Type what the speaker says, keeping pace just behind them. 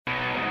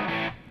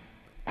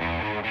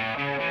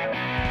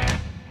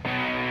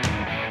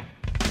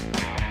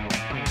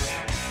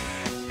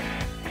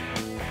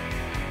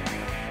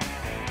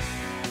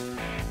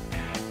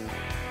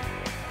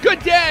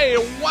Good day,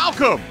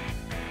 welcome.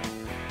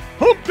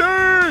 Hump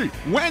Day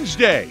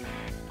Wednesday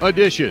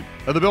edition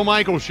of the Bill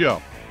Michaels Show.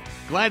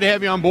 Glad to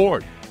have you on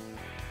board.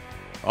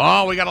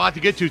 Oh, we got a lot to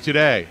get to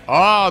today.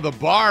 Oh, the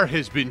bar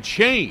has been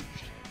changed.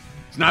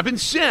 It's not been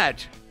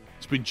set.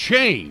 It's been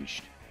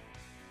changed.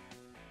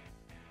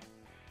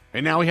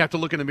 And now we have to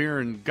look in the mirror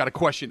and got to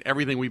question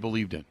everything we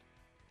believed in.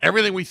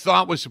 Everything we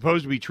thought was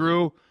supposed to be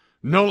true,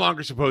 no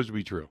longer supposed to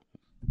be true.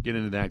 Get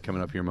into that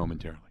coming up here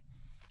momentarily.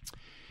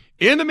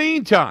 In the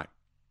meantime,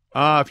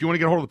 if you want to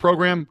get a hold of the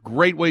program,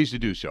 great ways to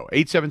do so.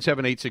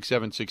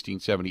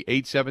 877-867-1670,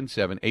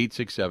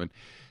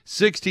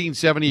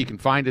 877-867-1670. You can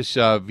find us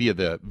via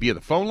the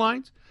phone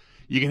lines.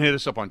 You can hit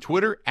us up on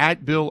Twitter,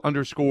 at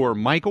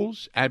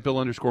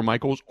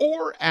Bill_Michaels,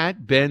 or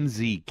at Ben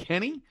Z.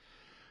 Kenny.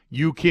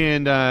 You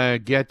can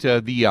get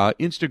the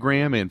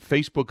Instagram and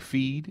Facebook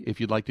feed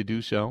if you'd like to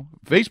do so.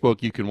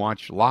 Facebook, you can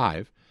watch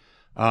live.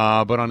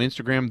 But on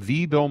Instagram,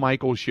 The Bill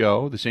Michaels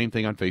Show. The same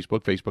thing on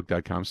Facebook,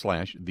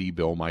 facebook.com/The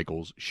Bill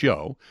Michaels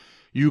Show.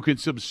 You can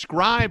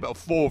subscribe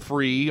for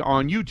free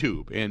on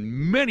YouTube, and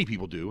many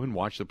people do, and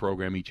watch the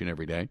program each and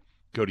every day.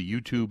 Go to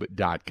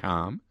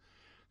youtube.com.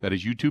 That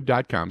is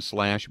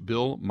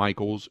youtube.com/Bill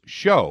Michaels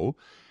Show.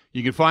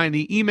 You can find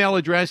the email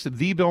address,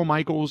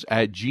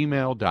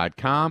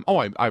 thebillmichaels@gmail.com.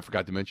 Oh, I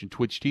forgot to mention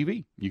Twitch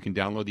TV. You can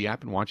download the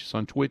app and watch us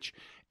on Twitch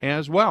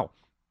as well.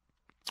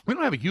 We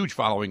don't have a huge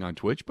following on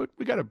Twitch, but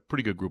we got a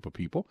pretty good group of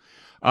people.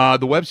 The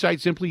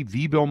website, simply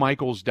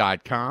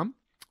thebillmichaels.com.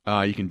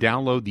 You can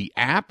download the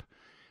app.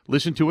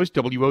 Listen to us,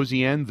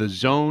 WOZN, The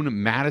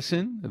Zone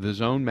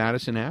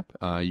Madison app.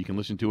 You can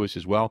listen to us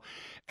as well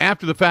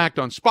after the fact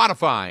on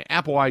Spotify,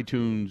 Apple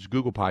iTunes,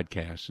 Google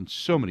Podcasts, and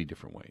so many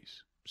different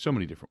ways. So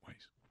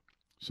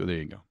there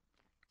you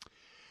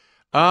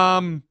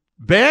go.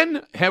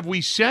 Ben, have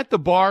we set the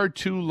bar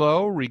too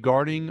low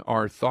regarding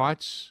our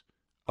thoughts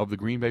of the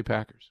Green Bay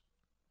Packers?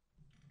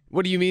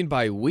 What do you mean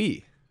by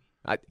we?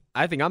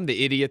 I think I'm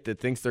the idiot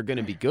that thinks they're going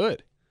to be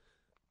good.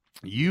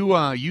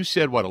 You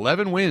said, what,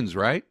 11 wins,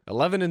 right?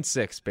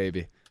 11-6,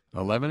 baby.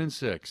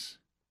 11-6.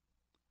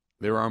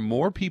 There are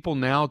more people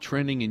now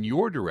trending in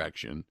your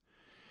direction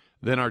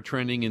than are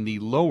trending in the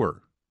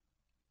lower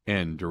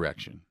end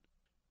direction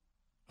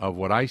of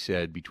what I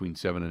said between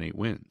 7 and 8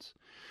 wins.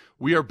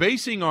 We are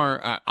basing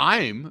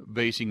I'm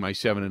basing my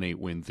 7 and 8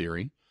 win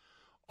theory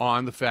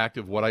on the fact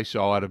of what I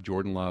saw out of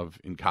Jordan Love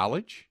in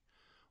college,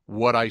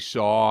 what I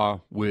saw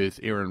with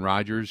Aaron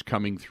Rodgers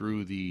coming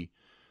through the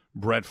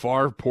Brett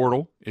Favre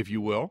portal, if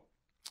you will,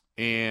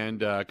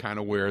 and kind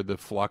of where the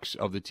flux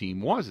of the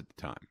team was at the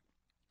time.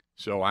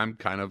 So I'm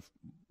kind of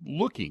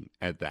looking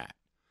at that.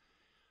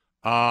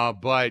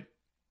 But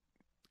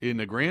in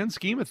the grand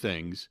scheme of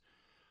things,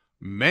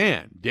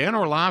 man, Dan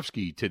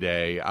Orlovsky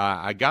today,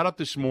 I got up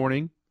this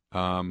morning,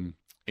 and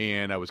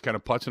I was kind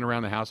of putzing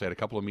around the house. I had a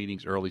couple of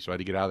meetings early, so I had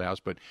to get out of the house.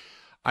 But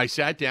I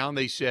sat down.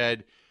 They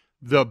said,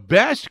 the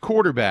best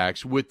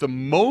quarterbacks with the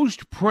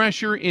most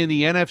pressure in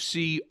the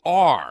NFC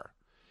are.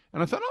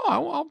 And I thought,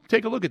 I'll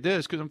take a look at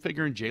this because I'm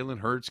figuring Jalen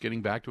Hurts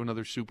getting back to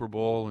another Super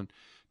Bowl and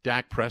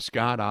Dak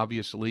Prescott,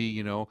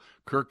 obviously,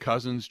 Kirk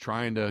Cousins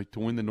trying to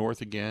win the North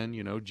again,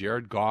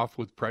 Jared Goff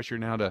with pressure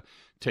now to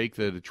take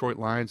the Detroit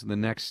Lions in the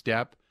next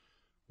step.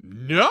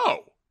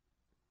 No.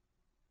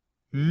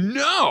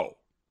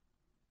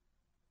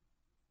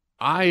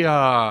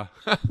 I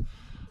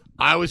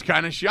was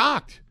kind of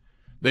shocked.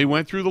 They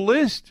went through the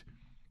list,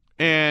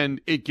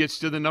 and it gets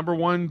to the number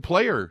one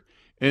player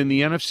in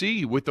the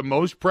NFC with the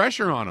most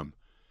pressure on him.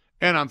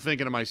 And I'm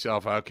thinking to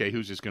myself, okay,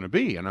 who's this going to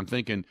be? And I'm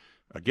thinking,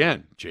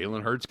 again,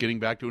 Jalen Hurts getting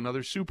back to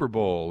another Super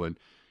Bowl and,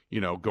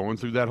 going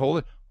through that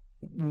whole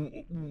 –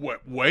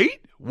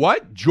 wait,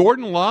 what?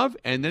 Jordan Love?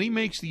 And then he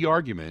makes the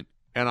argument,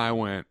 and I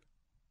went,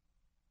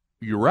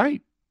 you're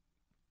right.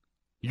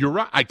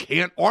 I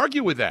can't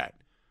argue with that.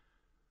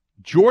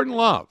 Jordan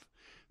Love,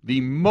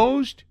 the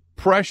most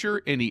pressure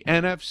in the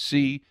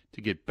NFC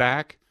to get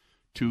back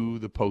to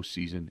the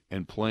postseason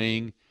and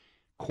playing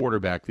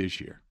quarterback this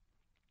year.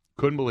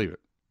 Couldn't believe it.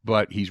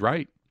 But he's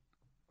right.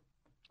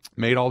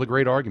 Made all the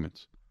great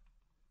arguments.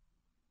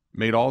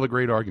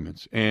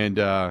 And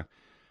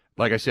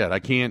like I said, I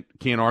can't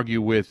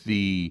argue with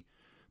the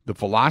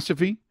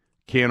philosophy.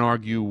 Can't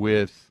argue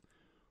with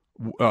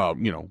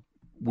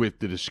with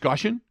the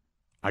discussion.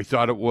 I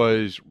thought it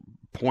was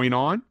point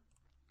on.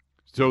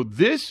 So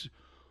this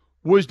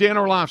was Dan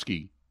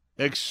Orlovsky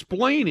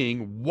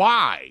explaining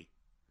why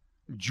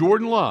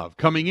Jordan Love,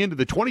 coming into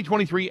the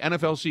 2023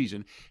 NFL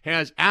season,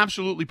 has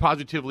absolutely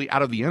positively,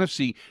 out of the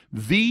NFC,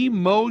 the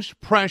most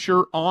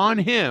pressure on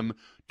him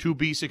to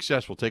be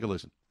successful. Take a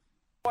listen.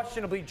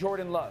 Questionably,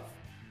 Jordan Love.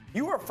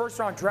 You were a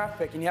first-round draft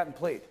pick and you haven't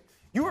played.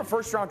 You were a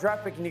first-round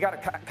draft pick and you got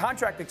a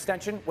contract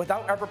extension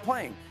without ever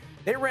playing.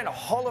 They ran a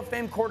Hall of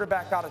Fame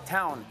quarterback out of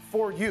town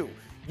for you.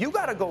 You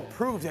got to go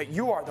prove that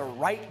you are the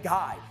right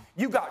guy.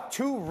 You got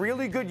 2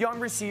 really good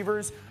young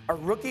receivers, a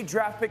rookie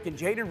draft pick in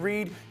Jaden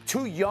Reed,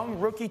 2 young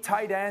rookie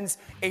tight ends,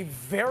 a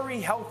very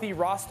healthy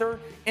roster,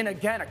 and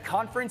again, a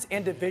conference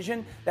and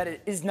division that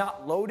is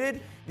not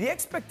loaded. The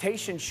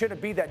expectation shouldn't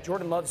be that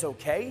Jordan Love's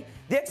okay.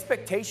 The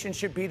expectation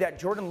should be that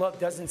Jordan Love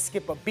doesn't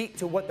skip a beat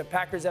to what the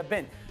Packers have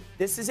been.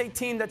 This is a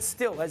team that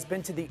still has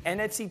been to the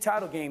NFC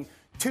title game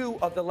 2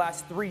 of the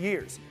last 3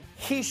 years.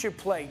 He should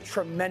play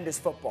tremendous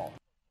football.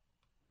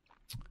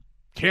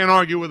 Can't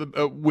argue with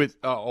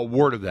a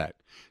word of that.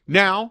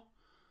 Now,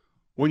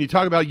 when you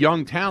talk about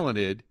young,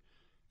 talented,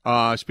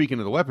 speaking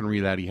of the weaponry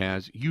that he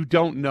has, you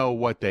don't know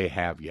what they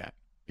have yet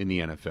in the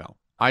NFL.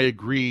 I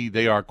agree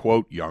they are,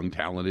 quote, young,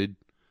 talented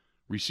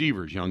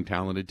receivers, young,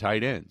 talented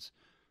tight ends.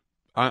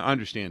 I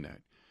understand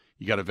that.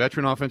 You got a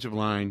veteran offensive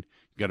line.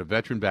 You got a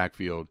veteran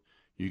backfield.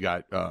 You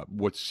got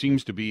what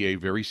seems to be a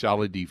very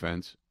solid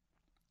defense.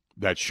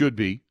 That should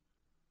be.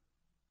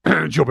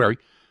 Joe Barry,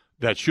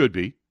 that should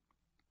be.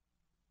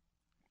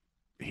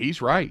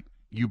 He's right.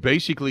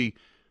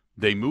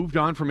 They moved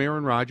on from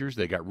Aaron Rodgers.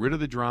 They got rid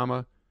of the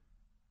drama.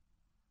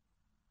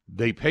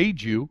 They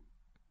paid you.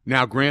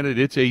 Now, granted,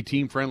 it's a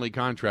team-friendly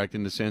contract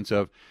in the sense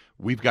of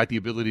we've got the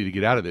ability to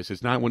get out of this.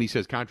 It's not when he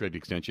says contract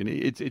extension.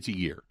 It's a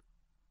year.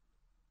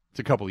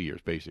 It's a couple of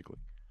years, basically.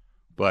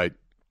 But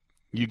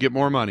you get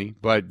more money,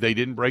 but they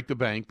didn't break the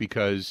bank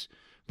because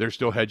they're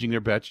still hedging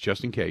their bets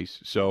just in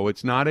case. So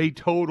it's not a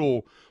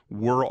total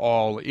we're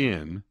all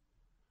in,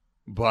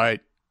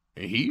 but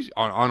he's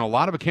on a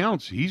lot of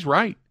accounts, he's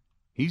right.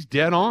 He's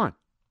dead on.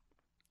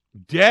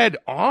 Dead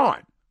on.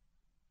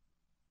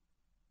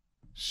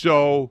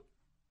 So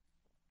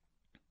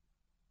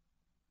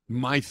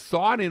my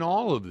thought in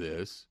all of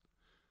this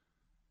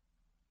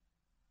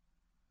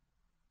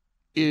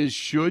is,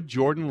 should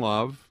Jordan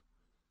Love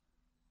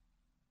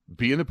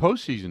be in the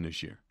postseason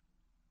this year?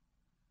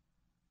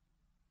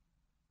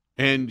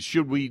 And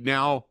should we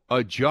now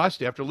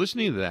adjust after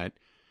listening to that?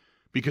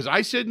 Because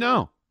I said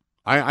no.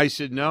 I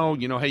said, no,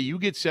 hey, you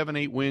get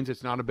 7-8 wins.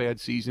 It's not a bad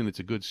season.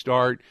 It's a good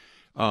start,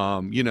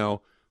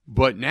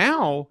 But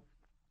now,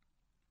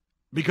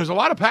 because a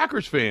lot of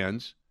Packers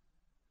fans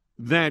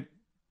that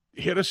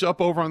hit us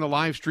up over on the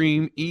live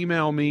stream,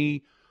 email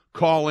me,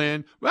 call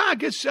in, well,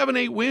 get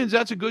 7-8 wins.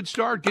 That's a good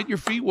start. Get your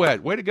feet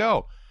wet. Way to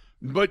go.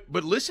 But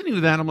listening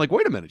to that, I'm like,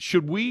 wait a minute.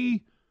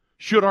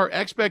 Should our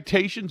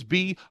expectations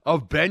be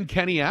of Ben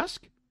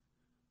Kenny-esque?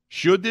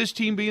 Should this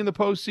team be in the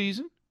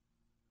postseason?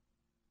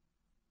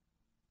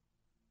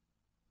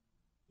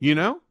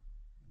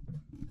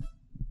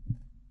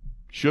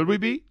 Should we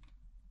be?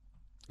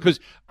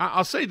 Because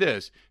I'll say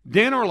this,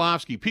 Dan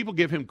Orlovsky, people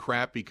give him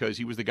crap because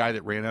he was the guy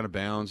that ran out of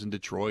bounds in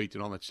Detroit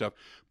and all that stuff.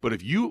 But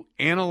if you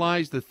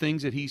analyze the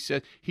things that he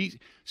said,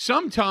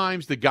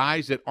 sometimes the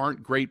guys that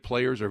aren't great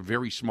players are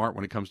very smart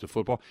when it comes to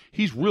football.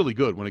 He's really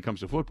good when it comes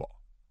to football.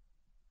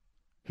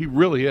 He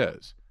really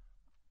is.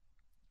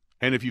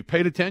 And if you've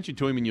paid attention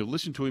to him and you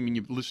listen to him and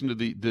you listen to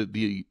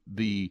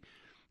the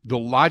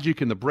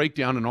logic and the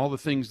breakdown and all the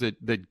things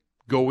that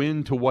go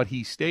into what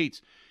he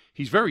states,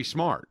 he's very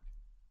smart.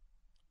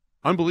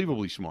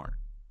 Unbelievably smart.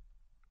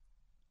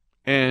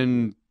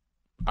 And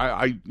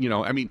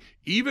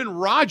even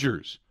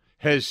Rodgers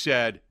has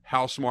said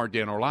how smart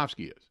Dan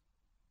Orlovsky is.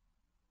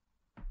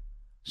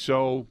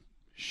 So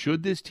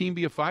should this team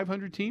be a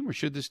 500 team, or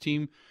should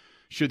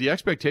the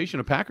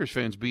expectation of Packers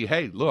fans be,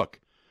 hey, look,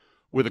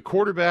 with a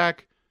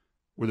quarterback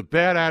with a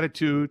bad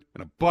attitude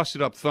and a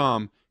busted up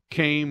thumb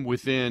came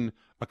within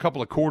a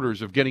couple of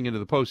quarters of getting into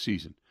the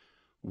postseason.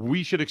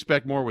 We should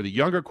expect more with a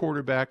younger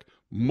quarterback,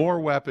 more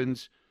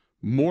weapons,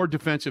 more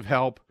defensive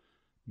help,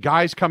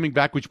 guys coming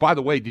back, which, by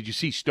the way, did you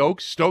see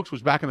Stokes? Stokes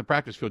was back in the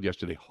practice field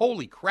yesterday.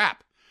 Holy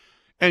crap.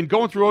 And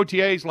going through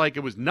OTAs like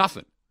it was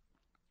nothing.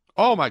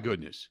 Oh, my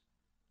goodness.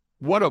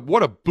 What a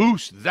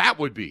boost that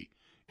would be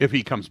if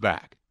he comes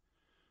back.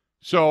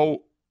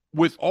 So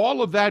with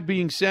all of that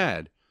being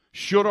said,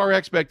 should our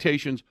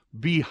expectations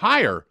be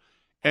higher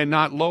and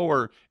not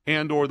lower,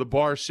 and or the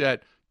bar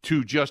set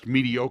to just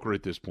mediocre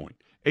at this point?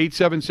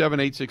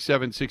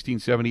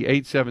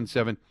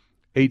 877-867-1670,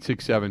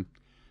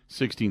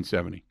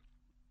 877-867-1670.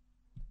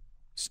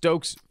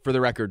 Stokes, for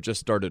the record,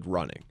 just started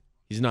running.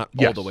 He's not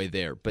all the way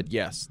there, but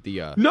yes, the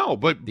you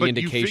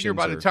figure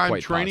by the time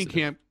training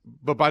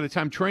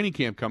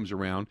camp, comes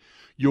around,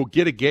 you'll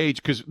get a gauge,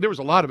 because there was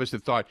a lot of us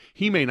that thought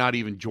he may not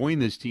even join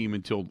this team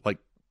until like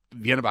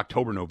the end of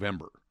October,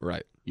 November.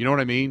 Right. You know what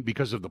I mean?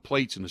 Because of the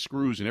plates and the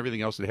screws and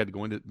everything else that had to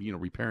go into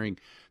repairing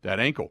that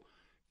ankle.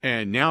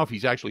 And now if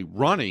he's actually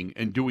running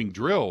and doing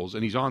drills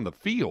and he's on the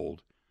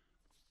field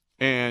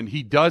and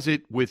he does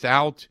it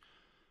without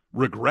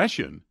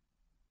regression,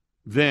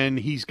 then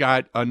he's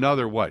got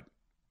another,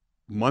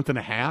 month and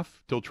a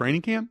half till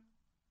training camp?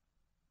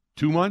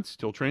 2 months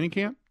till training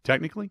camp,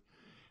 technically?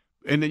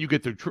 And then you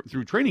get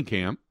through training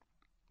camp,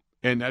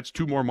 and that's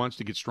 2 more months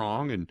to get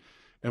strong and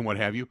what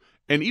have you.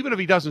 And even if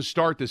he doesn't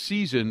start the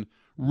season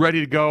ready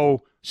to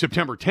go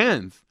September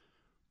 10th,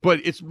 but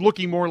it's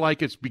looking more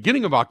like it's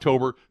beginning of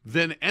October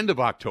than end of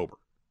October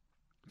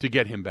to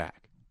get him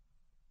back.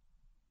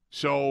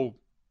 So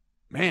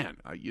man,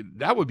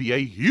 that would be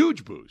a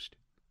huge boost.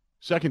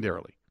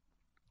 Secondarily,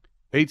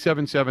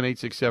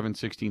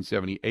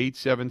 877-867-1670,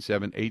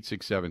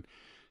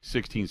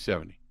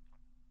 877-867-1670.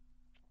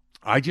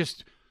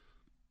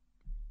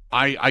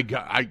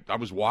 I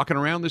was walking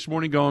around this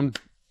morning going,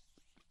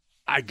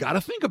 I got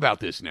to think about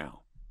this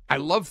now. I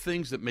love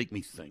things that make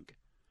me think.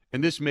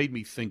 And this made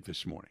me think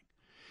this morning.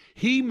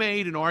 He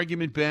made an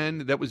argument,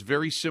 Ben, that was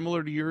very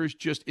similar to yours,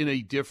 just in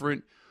a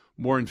different,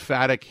 more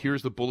emphatic,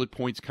 here's the bullet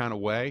points kind of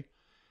way.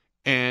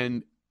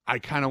 And I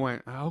kind of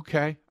went,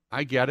 okay,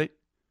 I get it.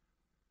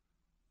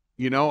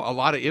 You know, a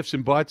lot of ifs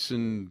and buts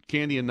and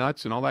candy and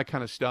nuts and all that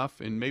kind of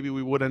stuff. And maybe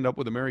we would end up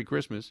with a Merry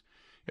Christmas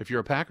if you're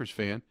a Packers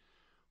fan.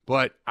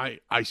 But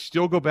I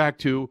still go back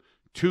to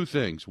two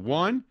things.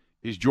 One,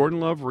 is Jordan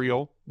Love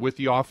real with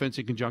the offense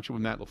in conjunction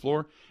with Matt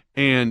LaFleur?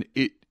 And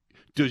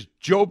does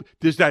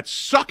that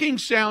sucking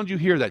sound you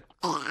hear, that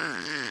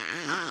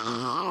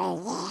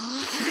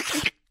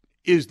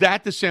is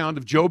that the sound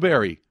of Joe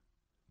Barry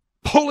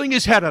pulling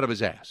his head out of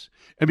his ass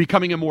and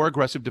becoming a more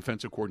aggressive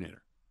defensive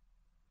coordinator?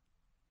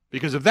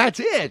 Because if that's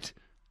it,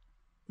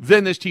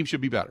 then this team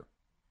should be better.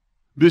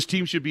 This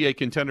team should be a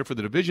contender for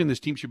the division. This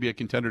team should be a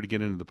contender to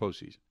get into the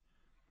postseason.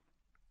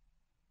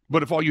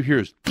 But if all you hear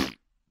is,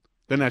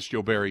 then that's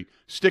Joe Barry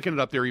sticking it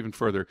up there even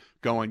further,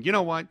 going, you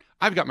know what?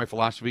 I've got my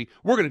philosophy.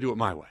 We're going to do it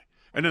my way.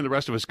 And then the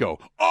rest of us go,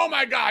 oh,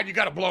 my God, you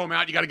got to blow him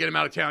out. You got to get him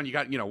out of town. You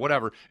got,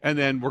 whatever. And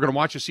then we're going to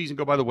watch the season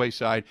go by the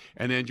wayside.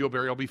 And then Joe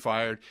Barry will be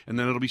fired. And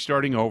then it'll be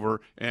starting over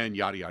and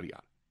yada, yada,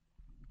 yada.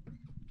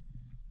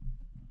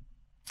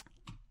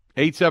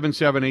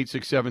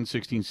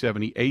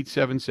 877-867-1670,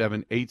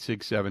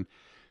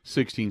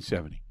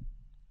 877-867-1670.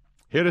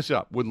 Hit us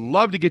up. Would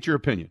love to get your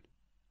opinion.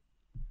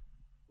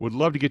 Don't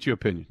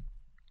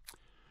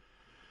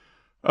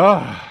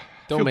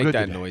make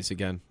that noise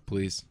again,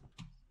 please.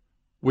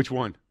 Which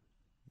one?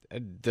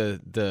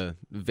 The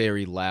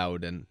very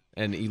loud and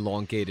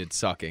elongated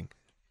sucking.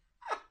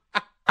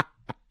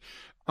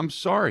 I'm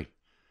sorry.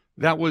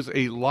 That was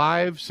a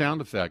live sound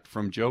effect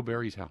from Joe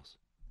Barry's house.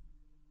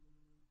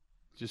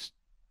 Just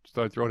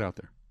thought I'd throw it out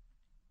there.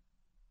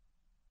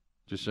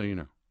 Just so you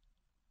know.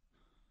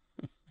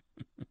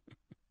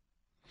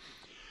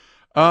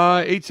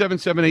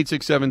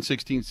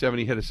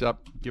 877-867-1670. Hit us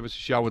up. Give us a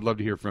shout. We'd love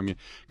to hear from you.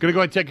 Going to go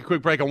ahead and take a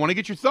quick break. I want to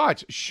get your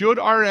thoughts. Should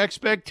our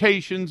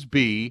expectations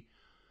be,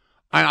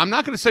 I'm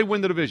not going to say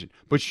win the division,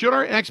 but should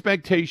our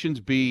expectations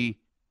be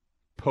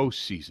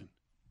postseason?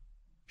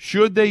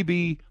 Should they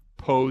be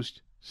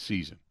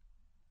postseason?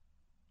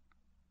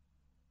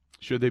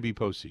 Should they be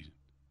postseason?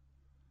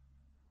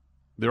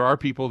 There are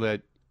people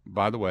that,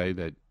 by the way,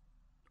 that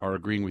are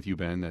agreeing with you,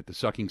 Ben, that the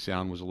sucking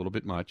sound was a little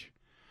bit much.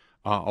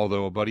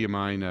 Although a buddy of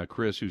mine,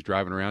 Chris, who's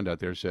driving around out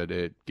there, said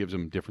it gives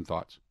him different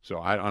thoughts. So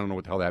I don't know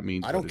what the hell that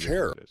means. I don't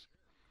care.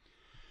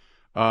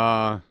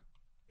 Yeah,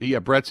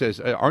 Brett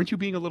says, aren't you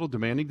being a little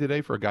demanding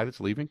today for a guy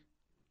that's leaving?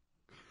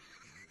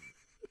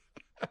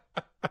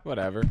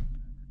 Whatever.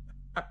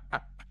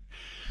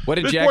 What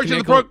did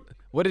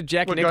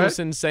Jack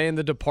Nicholson say in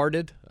The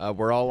Departed?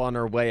 We're all on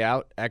our way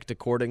out. Act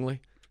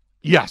accordingly.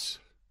 Yes,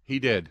 he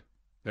did.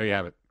 There you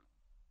have it.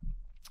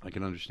 I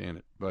can understand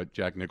it. But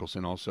Jack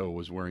Nicholson also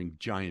was wearing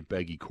giant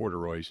baggy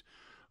corduroys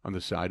on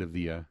the side of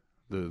the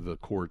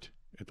court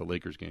at the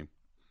Lakers game.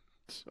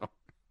 So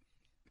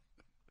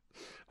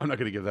I'm not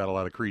going to give that a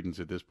lot of credence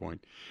at this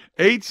point.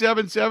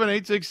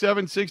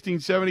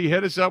 877-867-1670.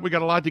 Hit us up. We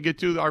got a lot to get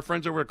to. Our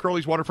friends over at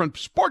Curly's Waterfront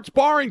Sports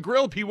Bar and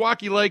Grill,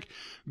 Pewaukee Lake.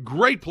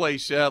 Great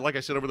place. Like I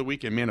said over the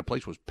weekend, man, the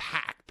place was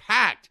packed.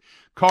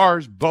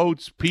 Cars,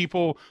 boats,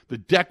 people. The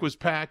deck was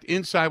packed.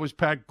 Inside was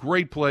packed.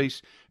 Great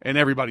place, and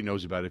everybody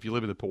knows about it. If you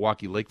live in the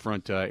Pewaukee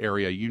Lakefront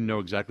area, you know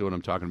exactly what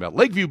I'm talking about.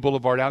 Lakeview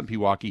Boulevard out in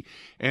Pewaukee.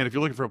 And if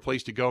you're looking for a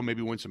place to go,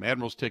 maybe win some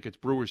Admirals tickets,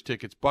 Brewers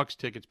tickets, Bucks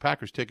tickets,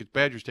 Packers tickets,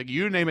 Badgers tickets,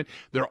 you name it.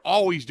 They're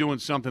always doing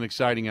something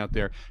exciting out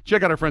there.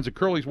 Check out our friends at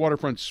Curly's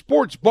Waterfront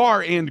Sports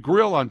Bar and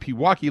Grill on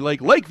Pewaukee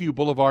Lake, Lakeview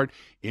Boulevard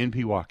in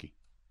Pewaukee.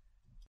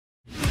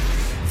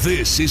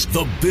 This is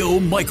the Bill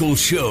Michaels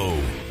Show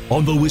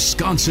on the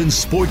Wisconsin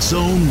Sports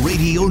Zone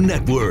Radio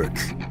Network.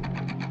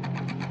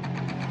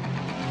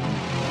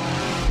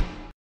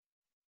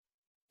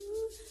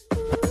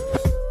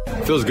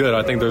 Feels good.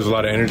 I think there's a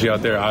lot of energy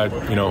out there.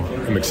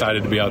 I'm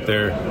excited to be out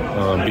there,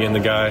 being the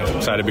guy.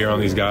 Excited to be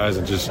around these guys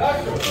and just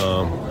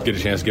get a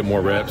chance to get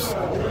more reps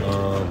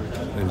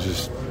and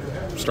just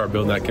start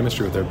building that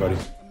chemistry with everybody.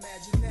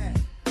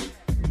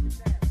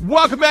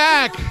 Welcome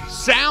back.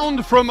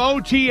 Sound from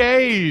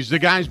OTAs. The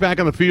guys back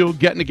on the field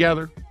getting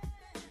together. A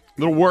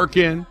little work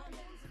in.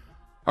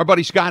 Our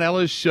buddy Scott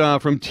Ellis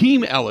from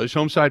Team Ellis,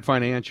 Homeside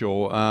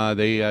Financial,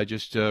 they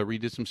just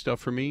redid some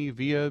stuff for me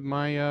via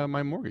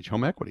my mortgage,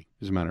 home equity,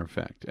 as a matter of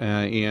fact,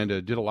 and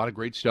did a lot of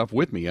great stuff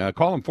with me.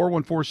 Call him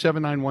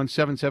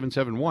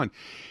 414-791-7771.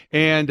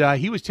 And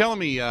he was telling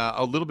me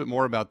a little bit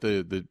more about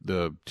the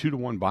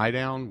 2-to-1 buy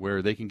down,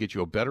 where they can get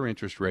you a better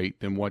interest rate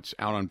than what's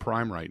out on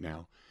Prime right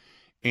now.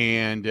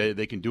 and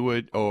they can do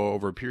it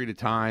over a period of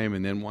time,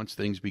 and then once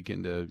things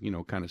begin to,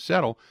 kind of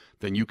settle,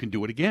 then you can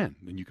do it again.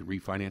 Then you can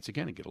refinance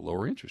again and get a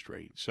lower interest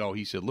rate. So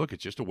he said, look,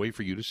 it's just a way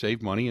for you to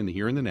save money in the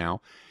here and the now.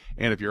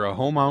 And if you're a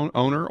home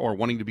owner or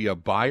wanting to be a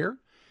buyer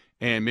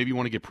and maybe you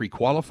want to get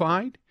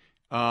pre-qualified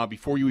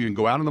before you even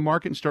go out on the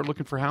market and start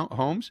looking for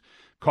homes,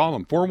 call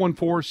them,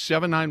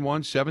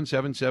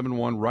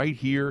 414-791-7771 right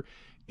here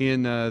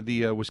in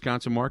the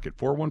Wisconsin market,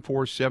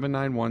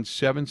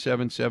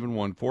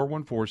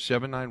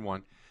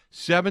 414-791-7771,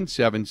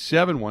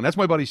 414-791-7771. That's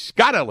my buddy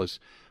Scott Ellis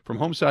from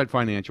Homeside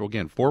Financial.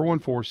 Again,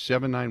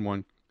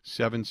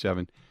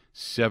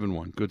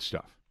 414-791-7771. Good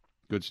stuff.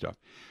 Good stuff.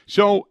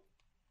 So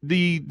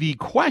the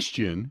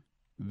question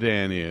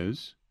then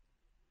is,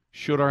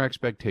 should our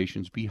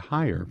expectations be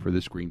higher for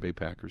this Green Bay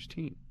Packers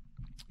team?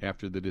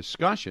 After the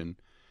discussion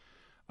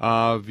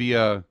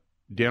via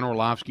Dan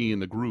Orlovsky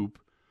and the group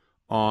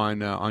on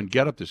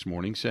Get Up this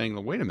morning saying,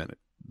 well, wait a minute,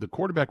 the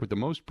quarterback with the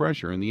most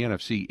pressure in the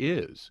NFC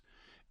is,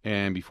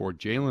 and before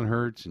Jalen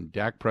Hurts and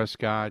Dak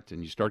Prescott,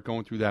 and you start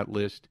going through that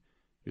list,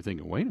 you're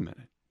thinking, wait a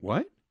minute,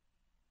 what?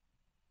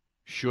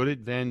 Should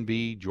it then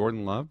be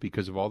Jordan Love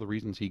because of all the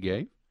reasons he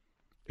gave?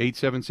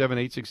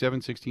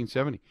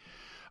 877-867-1670.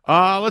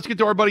 Let's get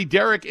to our buddy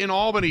Derek in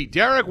Albany.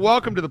 Derek,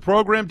 welcome to the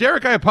program.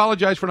 Derek, I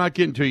apologize for not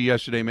getting to you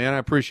yesterday, man. I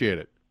appreciate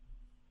it.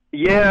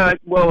 Yeah,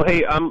 well,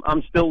 hey,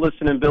 I'm still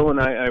listening, Bill, and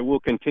I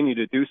will continue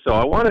to do so.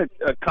 I want to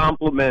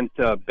compliment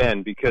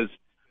Ben because,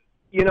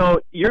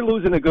 you're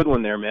losing a good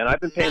one there, man.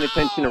 I've been paying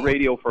attention to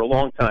radio for a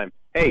long time.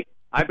 Hey,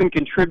 I've been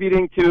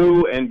contributing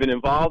to and been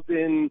involved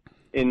in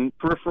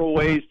peripheral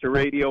ways to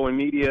radio and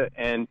media,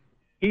 and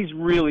he's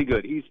really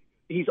good. He's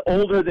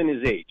older than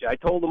his age. I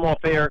told him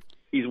off air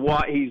he's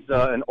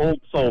an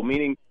old soul,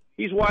 meaning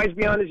he's wise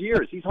beyond his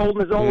years. He's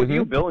holding his own with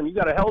you, Bill, and you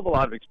got a hell of a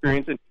lot of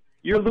experience. And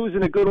you're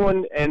losing a good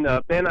one, and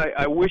Ben,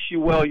 I wish you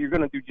well. You're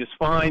going to do just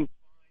fine,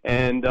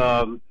 and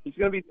he's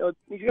going to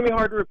be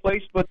hard to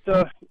replace, but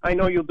I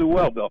know you'll do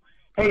well, Bill.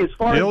 Hey, as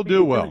far he'll as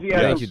do well.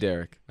 Thank you,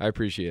 Derek. I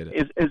appreciate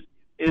it.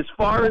 As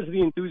far as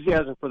the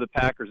enthusiasm for the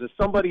Packers, as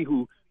somebody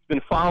who's been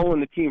following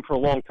the team for a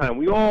long time,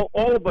 we all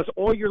of us,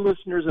 all your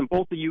listeners, and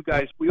both of you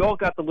guys, we all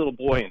got the little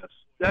boy in us.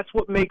 That's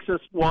what makes us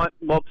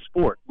love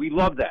sport. We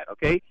love that.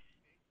 Okay.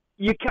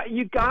 You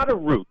got to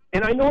root.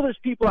 And I know there's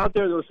people out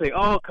there that will say,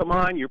 oh, come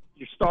on, you're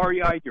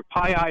starry-eyed, you're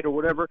pie-eyed or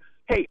whatever.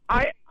 Hey,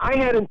 I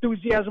had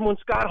enthusiasm when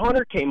Scott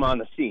Hunter came on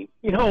the scene,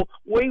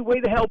 way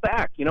the hell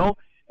back, And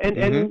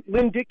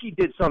Lynn Dickey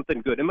did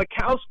something good. And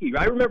Mikowski,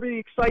 I remember the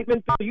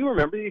excitement. You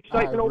remember the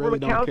excitement over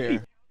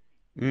Mikowski.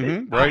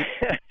 Right.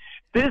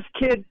 This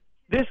kid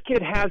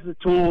has the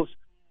tools.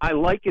 I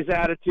like his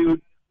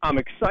attitude. I'm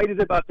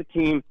excited about the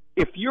team.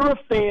 If you're a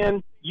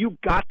fan, you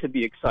got to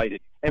be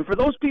excited. And for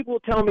those people who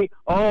tell me,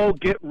 oh,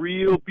 get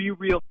real, be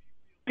real,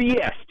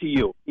 BS to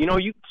you.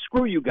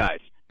 Screw you guys.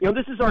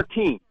 This is our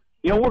team.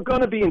 We're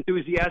going to be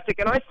enthusiastic,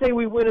 and I say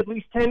we win at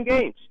least 10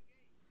 games.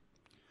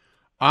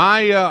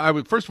 I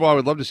would, first of all, I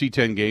would love to see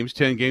 10 games.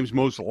 10 games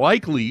most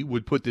likely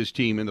would put this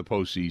team in the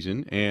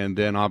postseason, and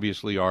then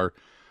obviously our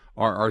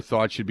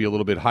thoughts should be a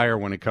little bit higher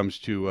when it comes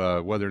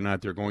to whether or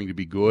not they're going to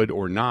be good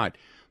or not.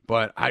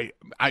 But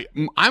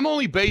I'm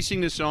only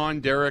basing this on,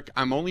 Derek,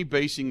 I'm only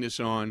basing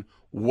this on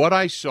what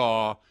I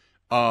saw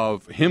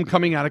of him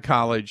coming out of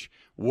college,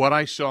 what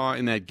I saw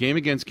in that game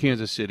against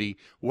Kansas City,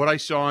 what I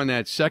saw in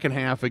that second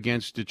half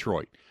against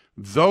Detroit.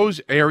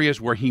 Those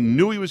areas where he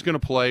knew he was going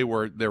to play,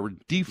 where there were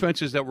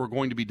defenses that were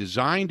going to be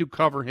designed to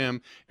cover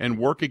him and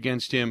work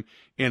against him,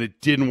 and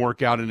it didn't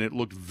work out, and it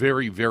looked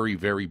very, very,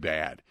 very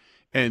bad.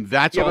 And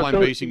that's all I'm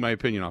basing my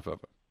opinion off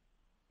of.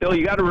 Bill,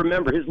 you got to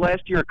remember, his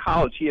last year of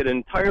college, he had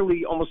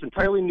almost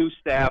entirely new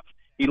staff.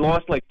 He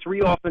lost like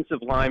 3 offensive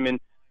linemen.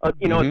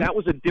 That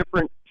was a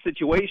different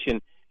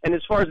situation. And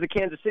as far as the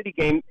Kansas City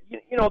game,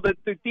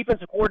 the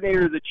defensive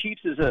coordinator of the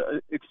Chiefs is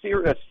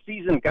a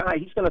seasoned guy.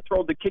 He's going to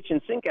throw the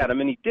kitchen sink at him,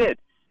 and he did.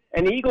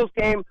 And the Eagles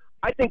game,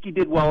 I think he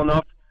did well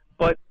enough.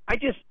 But I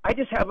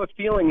just have a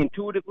feeling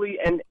intuitively,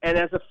 and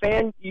as a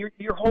fan,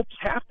 your hopes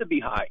have to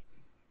be high.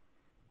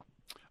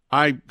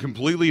 I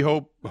completely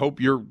hope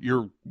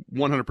you're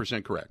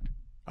 100% correct.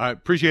 I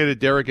appreciate it,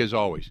 Derek, as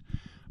always.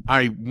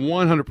 I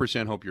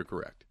 100% hope you're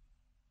correct.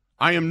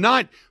 I am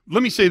not,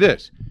 let me say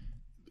this,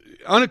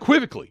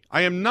 unequivocally,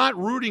 I am not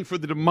rooting for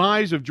the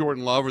demise of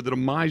Jordan Love or the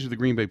demise of the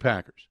Green Bay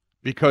Packers,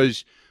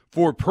 because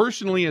for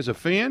personally as a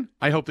fan,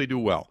 I hope they do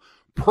well.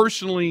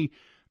 Personally,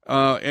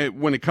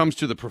 when it comes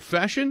to the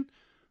profession,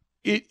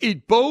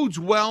 it bodes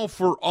well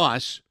for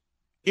us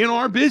in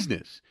our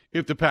business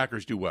if the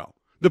Packers do well.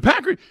 The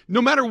Packers,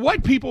 no matter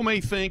what people may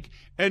think,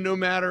 and no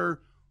matter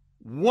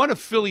what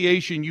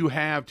affiliation you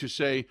have to,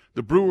 say,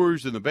 the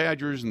Brewers and the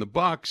Badgers and the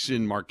Bucks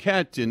and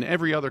Marquette and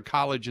every other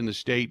college in the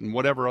state and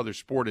whatever other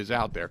sport is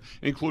out there,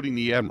 including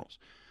the Admirals,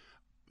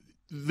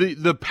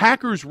 the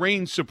Packers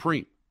reign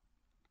supreme.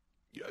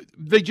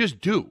 They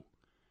just do.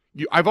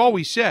 I've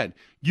always said,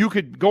 you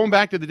could, going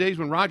back to the days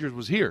when Rodgers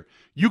was here,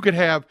 you could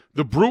have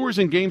the Brewers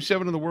in Game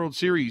 7 of the World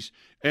Series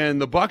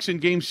and the Bucks in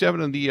Game 7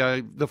 of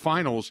the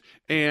finals,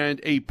 and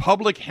a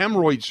public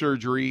hemorrhoid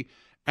surgery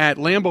at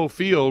Lambeau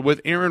Field with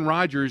Aaron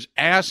Rodgers'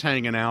 ass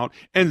hanging out,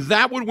 and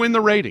that would win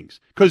the ratings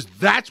because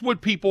that's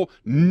what people,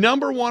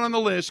 number one on the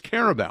list,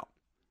 care about.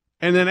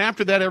 And then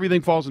after that,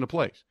 everything falls into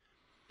place.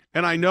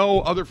 And I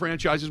know other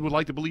franchises would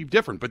like to believe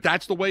different, but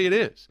that's the way it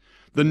is.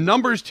 The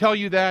numbers tell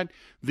you that.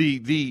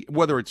 The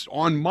whether it's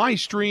on my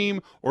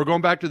stream or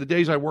going back to the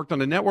days I worked on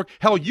the network,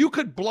 hell, you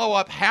could blow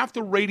up half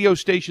the radio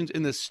stations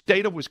in the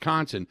state of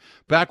Wisconsin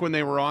back when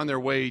they were on their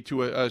way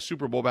to a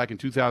Super Bowl back in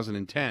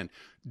 2010.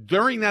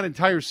 During that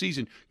entire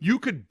season, you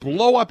could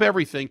blow up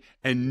everything,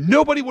 and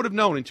nobody would have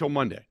known until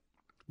Monday.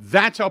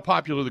 That's how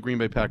popular the Green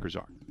Bay Packers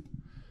are.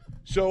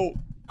 So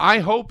I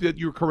hope that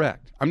you're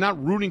correct. I'm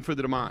not rooting for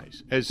the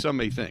demise, as some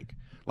may think.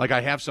 Like I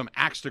have some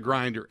axe to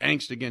grind or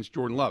angst against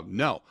Jordan Love.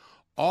 No.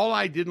 All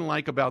I didn't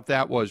like about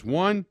that was,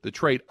 one, the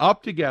trade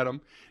up to get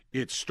him.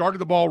 It started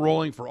the ball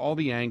rolling for all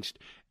the angst,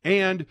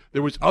 and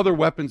there was other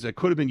weapons that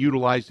could have been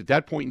utilized at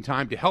that point in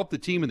time to help the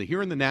team in the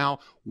here and the now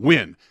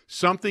win.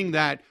 Something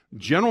that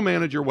general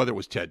manager, whether it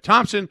was Ted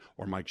Thompson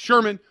or Mike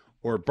Sherman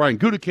or Brian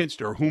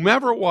Gutekunst or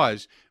whomever it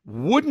was,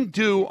 wouldn't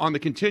do on the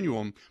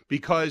continuum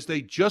because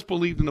they just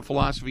believed in the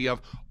philosophy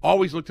of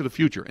always look to the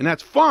future. And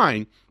that's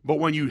fine, but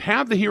when you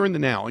have the here and the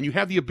now and you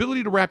have the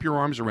ability to wrap your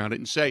arms around it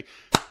and say,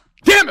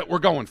 damn it, we're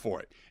going for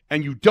it,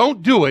 and you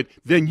don't do it,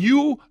 then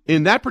you,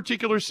 in that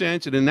particular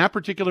sense and in that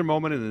particular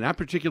moment and in that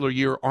particular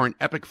year, are an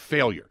epic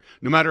failure.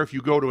 No matter if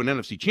you go to an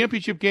NFC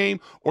championship game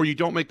or you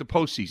don't make the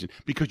postseason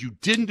because you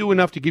didn't do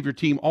enough to give your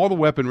team all the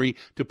weaponry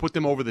to put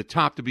them over the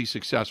top to be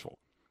successful.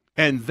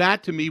 And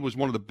that, to me, was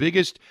one of the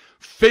biggest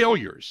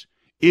failures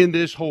in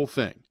this whole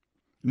thing.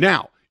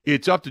 Now,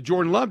 it's up to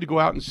Jordan Love to go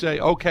out and say,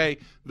 okay,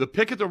 the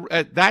pick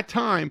at that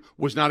time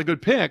was not a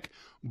good pick,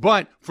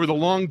 but for the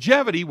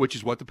longevity, which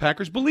is what the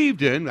Packers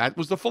believed in, that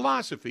was the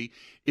philosophy,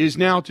 is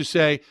now to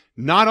say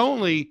not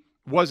only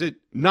was it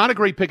not a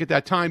great pick at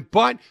that time,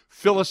 but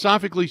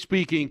philosophically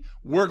speaking,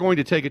 we're going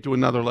to take it to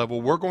another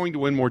level. We're going to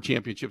win more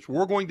championships.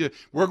 We're going to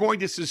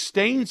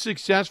sustain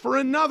success for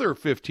another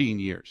 15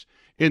 years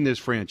in this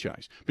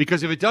franchise.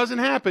 Because if it doesn't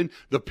happen,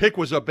 the pick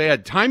was a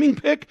bad timing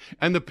pick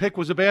and the pick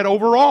was a bad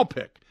overall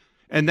pick.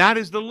 And that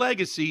is the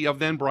legacy of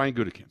then Brian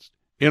Gutekunst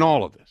in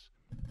all of this.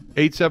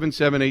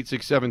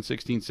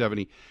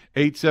 877-867-1670,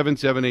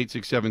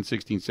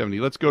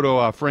 877-867-1670. Let's go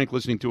to Frank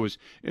listening to us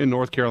in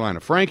North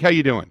Carolina. Frank, how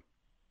you doing?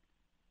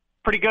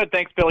 Pretty good,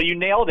 thanks, Billy. You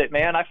nailed it,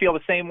 man. I feel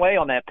the same way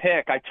on that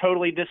pick. I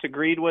totally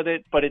disagreed with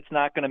it, but it's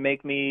not going to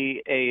make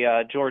me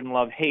a Jordan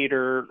Love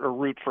hater or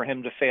root for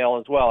him to fail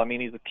as well. I mean,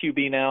 he's a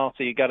QB now,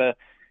 so you gotta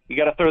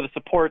throw the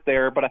support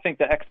there. But I think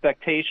the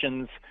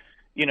expectations,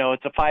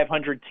 it's a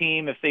 500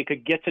 team. If they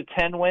could get to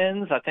 10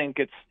 wins, I think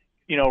it's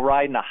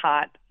riding a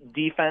hot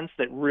defense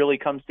that really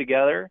comes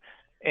together.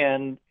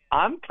 And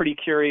I'm pretty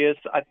curious.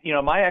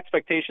 My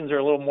expectations are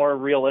a little more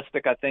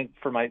realistic, I think,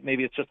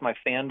 maybe it's just my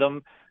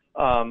fandom.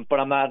 But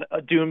I'm not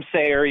a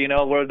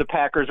doomsayer, where the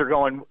Packers are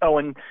going,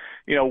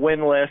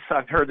 winless.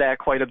 I've heard that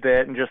quite a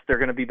bit, and just they're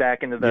going to be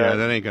back into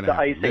that ain't gonna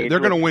ice age. They're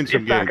going to win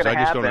some games. I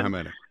just don't know how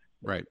many.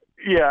 Right.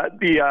 Yeah.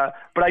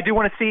 But I do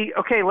want to see,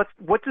 okay, what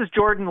does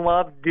Jordan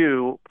Love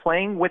do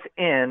playing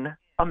within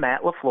a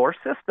Matt LaFleur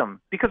system?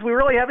 Because we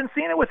really haven't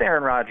seen it with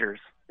Aaron Rodgers.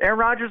 Aaron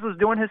Rodgers was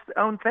doing his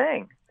own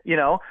thing,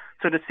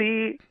 So to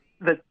see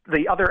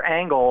the other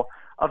angle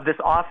of this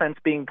offense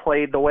being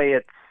played the way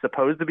it's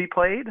supposed to be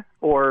played,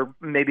 or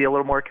maybe a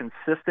little more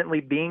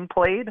consistently being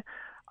played,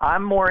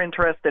 I'm more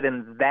interested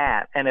in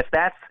that. And if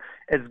that's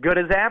as good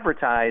as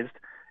advertised,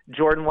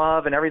 Jordan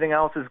Love and everything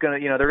else is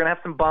going to, they're going to have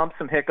some bumps,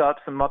 some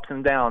hiccups, some ups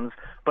and downs,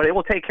 but it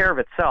will take care of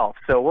itself.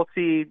 So we'll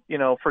see,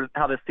 for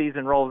how the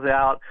season rolls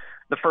out,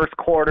 the first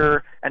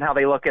quarter, and how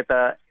they look at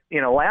the,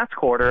 last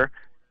quarter,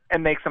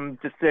 and make some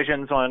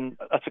decisions on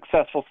a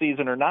successful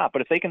season or not.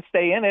 But if they can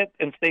stay in it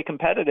and stay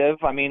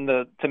competitive, I mean,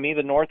 to me,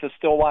 the North is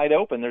still wide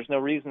open. There's no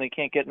reason they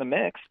can't get in the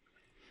mix.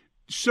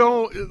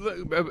 So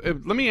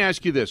let me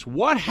ask you this.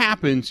 What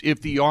happens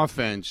if the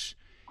offense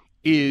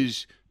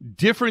is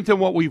different than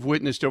what we've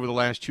witnessed over the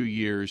last 2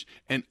 years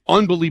and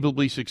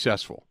unbelievably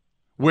successful,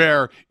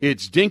 where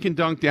it's dink and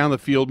dunk down the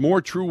field, more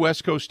true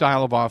West Coast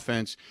style of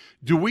offense?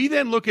 Do we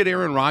then look at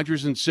Aaron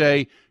Rodgers and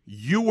say,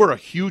 you were a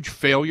huge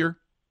failure?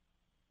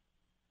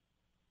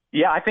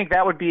 Yeah, I think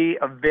that would be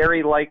a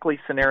very likely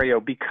scenario,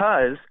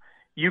 because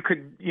you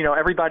could,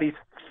 everybody's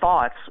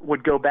thoughts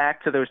would go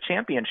back to those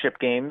championship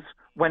games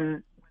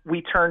when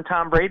we turned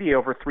Tom Brady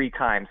over 3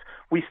 times.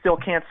 We still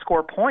can't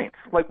score points.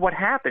 Like, what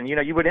happened?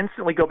 You would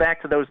instantly go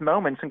back to those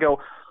moments and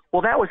go,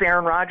 well, that was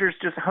Aaron Rodgers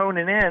just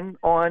honing in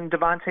on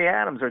Devontae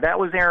Adams, or that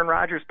was Aaron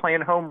Rodgers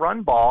playing home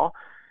run ball,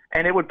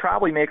 and it would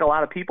probably make a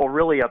lot of people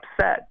really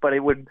upset. But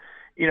it would,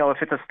 if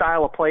it's a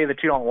style of play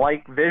that you don't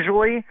like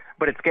visually,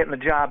 but it's getting the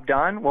job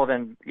done, well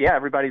then, yeah,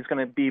 everybody's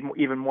going to be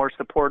even more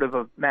supportive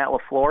of Matt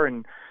LaFleur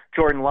and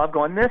Jordan Love,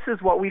 going, this is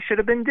what we should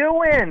have been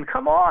doing.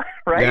 Come on,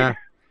 right? Yeah.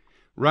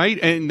 Right,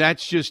 and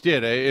that's just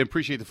it. I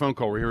appreciate the phone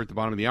call. We're here at the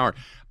bottom of the hour.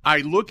 I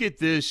look at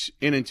this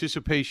in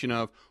anticipation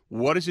of,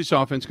 what is this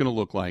offense going to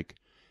look like?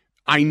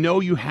 I know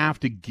you have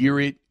to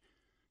gear it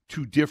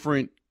to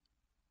different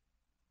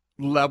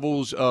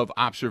levels of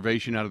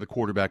observation out of the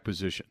quarterback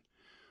position.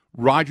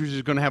 Rodgers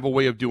is going to have a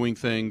way of doing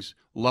things.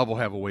 Love will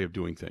have a way of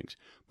doing things.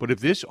 But if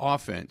this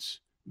offense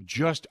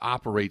just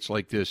operates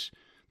like this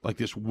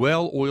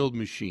well-oiled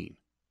machine,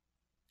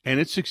 and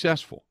it's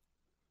successful,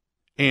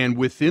 and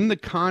within the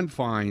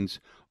confines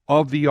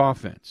of the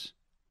offense,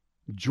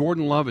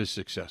 Jordan Love is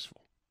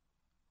successful,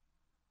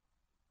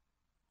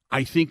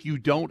 I think you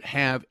don't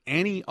have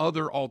any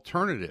other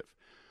alternative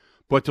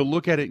but to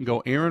look at it and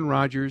go, Aaron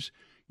Rodgers,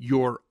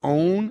 your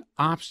own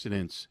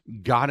obstinance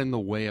got in the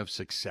way of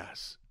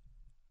success.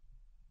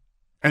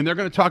 And they're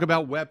going to talk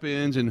about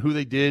weapons and who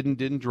they did and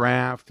didn't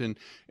draft and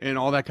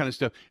all that kind of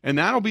stuff. And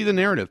that'll be the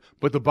narrative.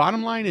 But the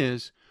bottom line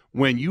is,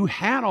 when you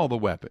had all the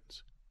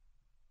weapons,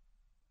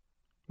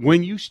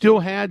 when you still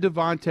had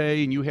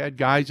Devontae and you had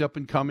guys up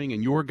and coming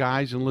and your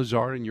guys in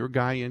Lazard and your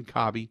guy in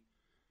Cobby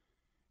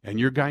and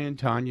your guy in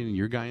Tanya and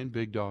your guy in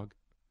Big Dog,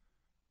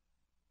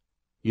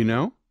 you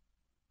know,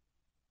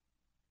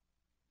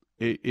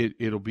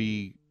 it'll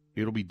be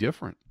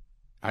different.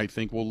 I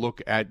think we'll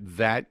look at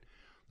that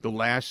the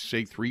last,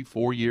 say,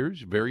 3-4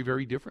 years very,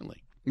 very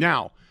differently.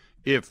 Now,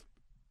 if,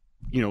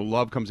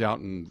 Love comes out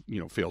and,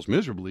 fails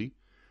miserably,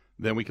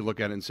 then we can look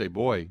at it and say,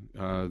 boy,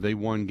 they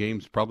won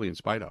games probably in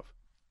spite of.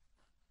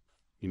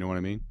 You know what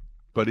I mean?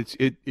 But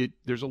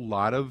there's a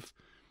lot of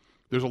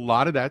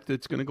that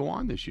that's going to go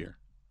on this year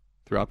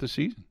throughout the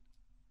season.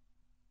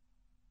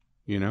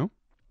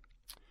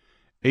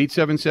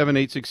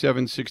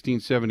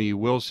 877-867-1670.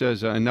 Will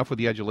says, enough with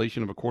the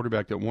adulation of a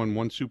quarterback that won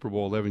one Super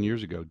Bowl 11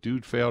 years ago.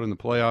 Dude failed in the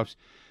playoffs,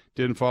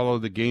 didn't follow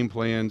the game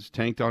plans,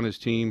 tanked on his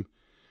team.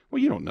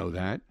 Well, you don't know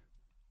that.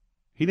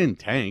 He didn't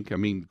tank. I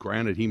mean,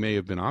 granted, he may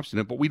have been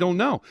obstinate, but we don't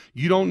know.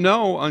 You don't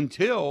know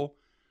until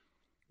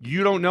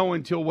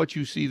what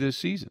you see this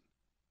season.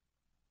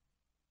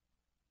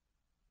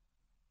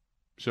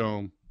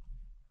 So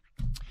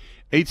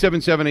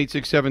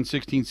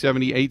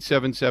 877-867-1670,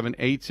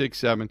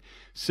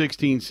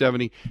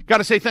 877-867-1670. Got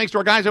to say thanks to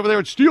our guys over there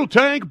at Steel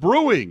Tank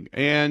Brewing,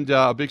 and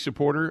a big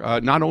supporter.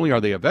 Not only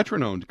are they a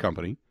veteran-owned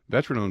company,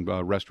 veteran-owned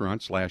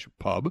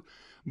restaurant/pub,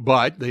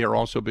 but they are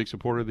also a big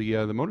supporter of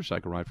the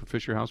motorcycle ride for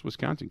Fisher House,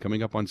 Wisconsin,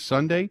 coming up on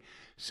Sunday,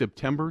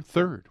 September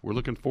 3rd. We're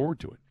looking forward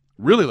to it.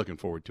 Really looking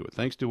forward to it.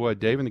 Thanks to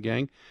Dave and the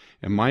gang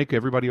and Mike,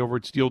 everybody over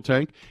at Steel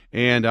Tank.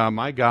 And,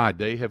 my God,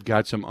 they have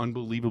got some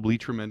unbelievably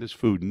tremendous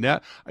food.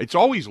 It's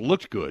always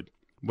looked good,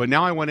 but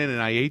now I went in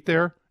and I ate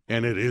there,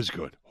 and it is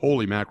good.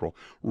 Holy mackerel.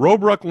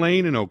 Robrook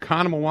Lane in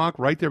Oconomowoc,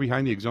 right there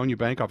behind the Exonia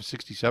Bank off of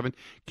 67.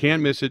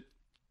 Can't miss it.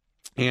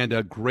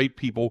 And great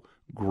people,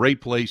 great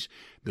place.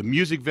 The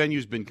music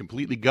venue's been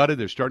completely gutted.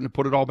 They're starting to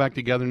put it all back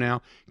together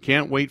now.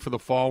 Can't wait for the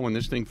fall when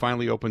this thing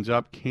finally opens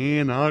up.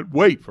 Cannot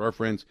wait for our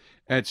friends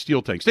at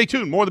Steel Tank. Stay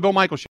tuned. More of the Bill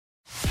Michaels Show.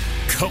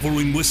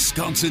 Covering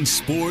Wisconsin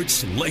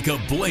sports like a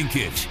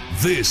blanket.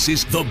 This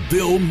is the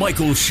Bill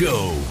Michaels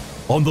Show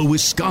on the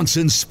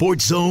Wisconsin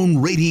Sports Zone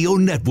Radio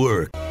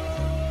Network.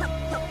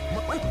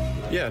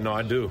 Yeah, no,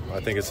 I do.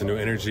 I think it's a new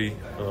energy.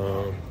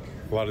 A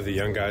lot of the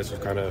young guys have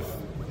kind of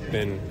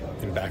been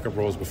in backup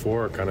roles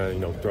before, kind of,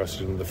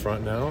 thrusted in the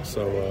front now.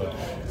 So,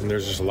 and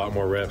there's just a lot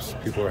more reps.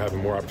 People are having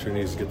more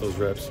opportunities to get those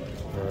reps.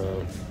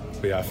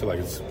 But yeah, I feel like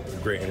it's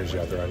great energy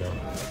out there right now.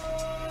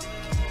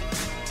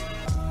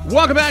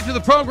 Welcome back to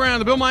the program,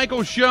 the Bill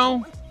Michaels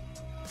Show.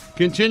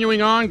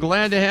 Continuing on,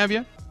 glad to have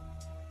you.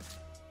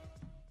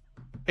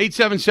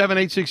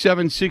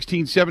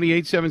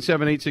 877-867-1670,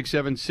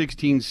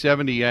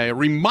 877-867-1670. A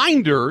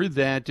reminder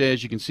that,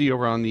 as you can see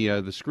over on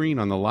the screen,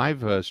 on the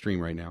live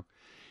stream right now,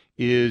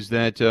 is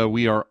that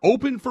we are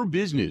open for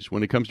business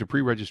when it comes to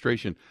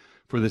pre-registration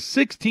for the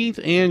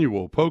 16th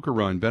annual poker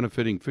run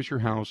benefiting Fisher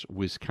House,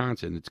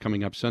 Wisconsin. It's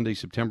coming up Sunday,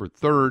 September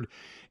 3rd.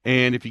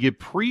 And if you get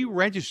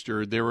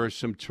pre-registered, there are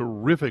some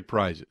terrific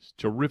prizes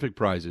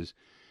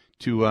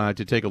to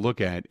take a look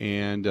at.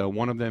 And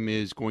one of them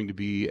is going to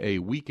be a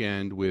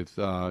weekend with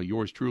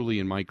yours truly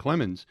and Mike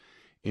Clemens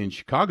in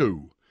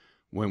Chicago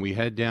when we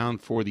head down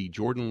for the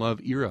Jordan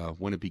Love era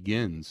when it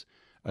begins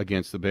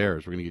against the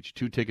Bears. We're going to get you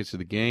 2 tickets to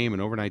the game,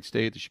 an overnight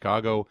stay at the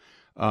Chicago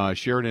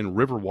Sheridan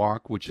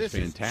Riverwalk, which is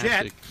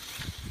fantastic.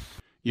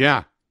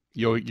 Yeah,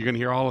 you're going to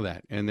hear all of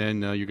that. And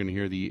then you're going to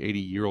hear the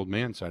 80-year-old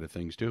man side of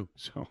things, too.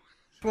 So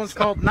this one's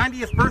called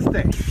 90th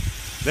Birthday.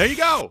 There you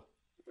go.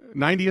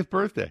 90th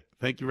birthday.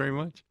 Thank you very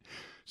much.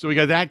 So we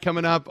got that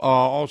coming up.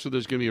 Also,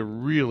 there's going to be a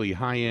really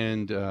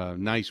high-end,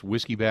 nice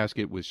whiskey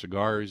basket with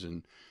cigars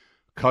and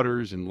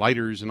cutters and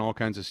lighters and all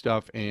kinds of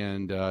stuff.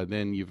 And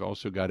then you've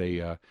also got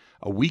a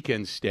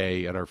weekend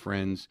stay at our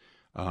friends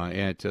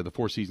at the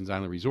Four Seasons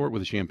Island Resort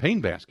with a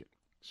champagne basket.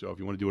 So if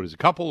you want to do it as a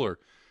couple or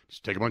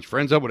just take a bunch of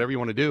friends up, whatever you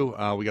want to do,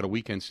 we got a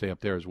weekend stay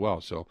up there as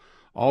well. So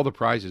all the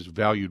prizes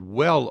valued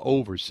well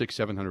over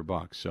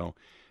 $600-700. So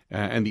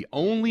and the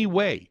only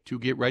way to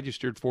get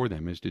registered for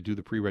them is to do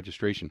the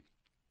pre-registration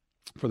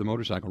for the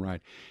motorcycle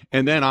ride.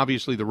 And then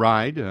obviously the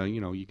ride,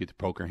 you get the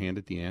poker hand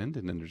at the end,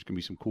 and then there's going to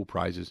be some cool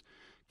prizes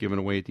given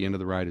away at the end of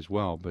the ride as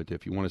well. But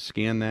if you want to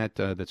scan that,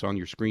 that's on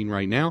your screen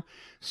right now.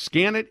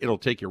 Scan it. It'll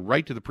take you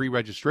right to the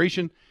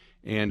pre-registration.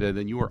 And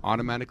then you are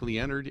automatically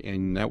entered,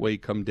 and that way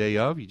come day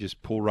of, you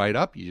just pull right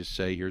up. You just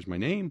say, here's my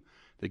name.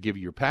 They give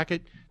you your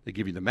packet. They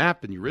give you the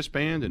map and your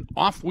wristband, and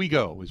off we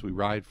go as we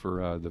ride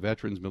for the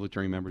veterans,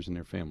 military members, and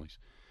their families.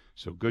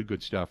 So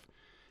good stuff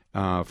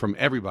from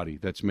everybody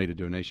that's made a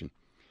donation.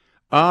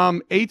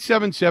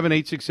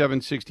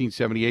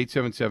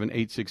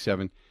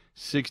 877-867-1670,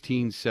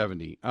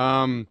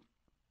 877-867-1670.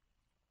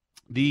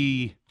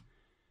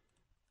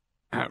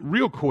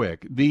 Real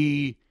quick,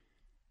 the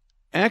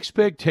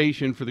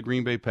expectation for the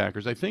Green Bay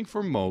Packers, I think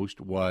for most,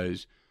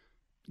 was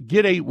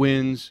get 8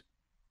 wins,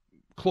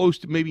 close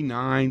to maybe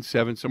 9,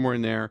 7, somewhere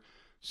in there.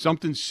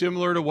 Something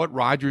similar to what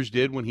Rodgers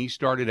did when he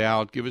started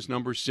out. Give us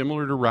numbers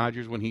similar to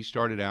Rodgers when he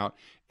started out,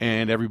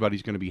 and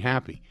everybody's going to be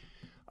happy.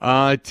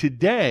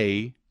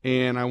 Today,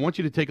 and I want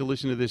you to take a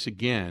listen to this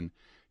again,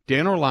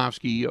 Dan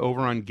Orlovsky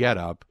over on Get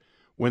Up,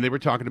 when they were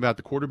talking about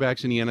the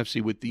quarterbacks in the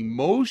NFC with the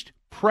most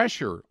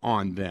pressure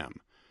on them.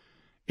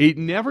 It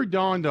never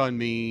dawned on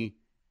me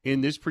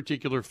in this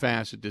particular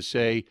facet to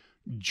say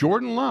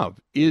Jordan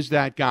Love is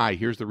that guy.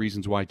 Here's the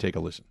reasons why. Take a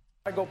listen.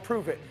 I go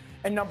prove it.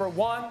 And number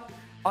one,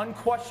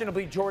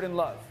 unquestionably Jordan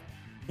Love.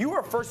 You were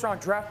a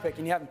first-round draft pick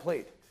and you haven't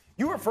played.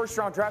 You were a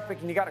first-round draft pick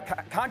and you got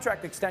a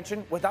contract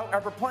extension without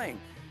ever playing.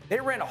 They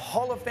ran a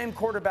Hall of Fame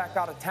quarterback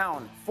out of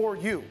town for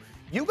you.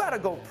 You got to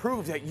go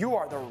prove that you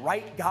are the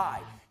right guy.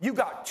 You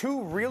got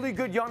 2 really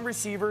good young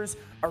receivers,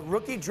 a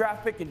rookie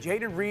draft pick in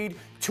Jaden Reed,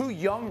 2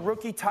 young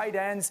rookie tight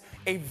ends,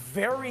 a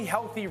very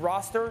healthy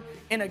roster,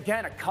 and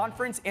again, a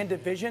conference and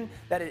division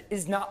that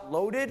is not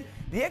loaded.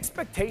 The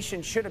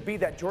expectation shouldn't be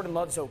that Jordan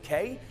Love's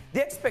okay.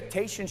 The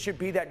expectation should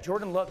be that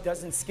Jordan Love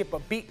doesn't skip a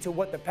beat to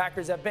what the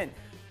Packers have been.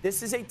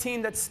 This is a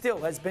team that still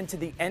has been to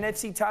the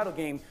NFC title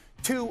game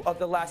 2 of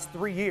the last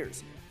 3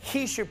 years.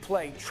 He should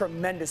play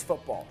tremendous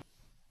football.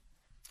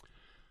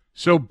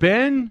 So,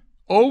 Ben,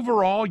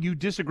 overall, you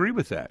disagree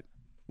with that?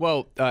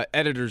 Well,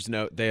 editor's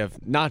note, they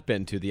have not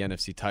been to the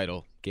NFC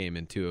title game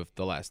in 2 of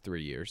the last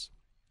 3 years.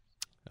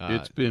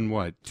 It's been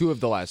what? 2 of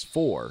the last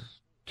 4.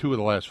 2 of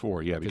the last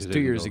 4, yeah. Because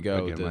 2 years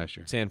ago, the last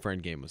year. San Fran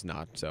game was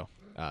not. So,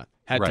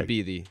 had to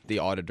be the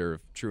auditor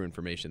of true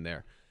information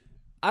there.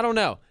 I don't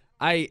know.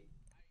 I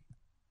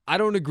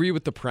don't agree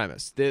with the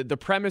premise. The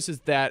premise is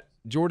that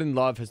Jordan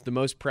Love has the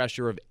most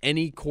pressure of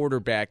any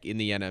quarterback in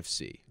the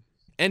NFC.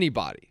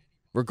 Anybody,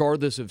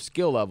 regardless of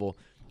skill level.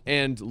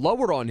 And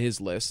lower on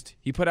his list,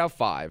 he put out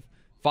 5.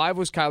 5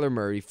 was Kyler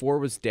Murray, 4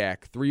 was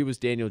Dak, 3 was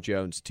Daniel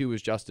Jones, 2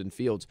 was Justin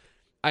Fields.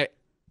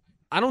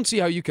 I don't see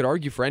how you could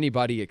argue for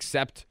anybody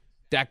except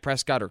Dak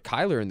Prescott or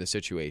Kyler in this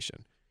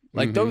situation.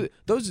 Like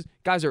those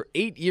guys are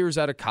 8 years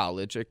out of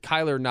college.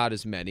 Kyler not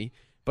as many,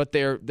 but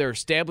they're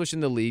established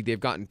in the league. They've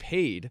gotten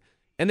paid,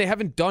 and they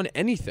haven't done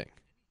anything.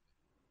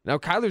 Now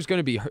Kyler's going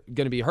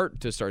to be hurt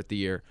to start the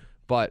year,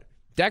 but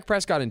Dak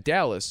Prescott in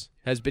Dallas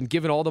has been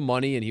given all the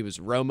money, and he was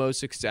Romo's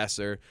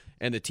successor,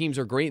 and the teams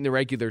are great in the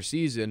regular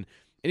season,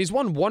 and he's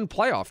won 1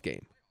 playoff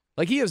game.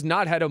 Like, he has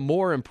not had a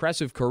more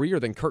impressive career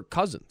than Kirk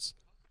Cousins.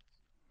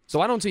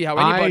 So I don't see how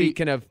anybody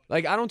can have,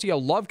 I don't see how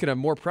Love can have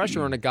more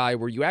pressure on a guy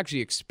where you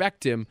actually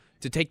expect him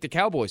to take the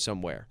Cowboys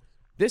somewhere.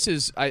 This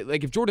is,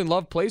 if Jordan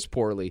Love plays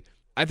poorly,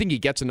 I think he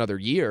gets another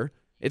year.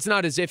 It's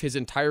not as if his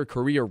entire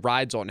career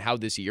rides on how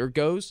this year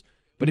goes.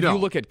 But if you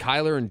look at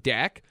Kyler and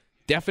Dak,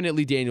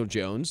 definitely Daniel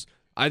Jones,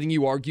 I think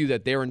you argue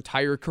that their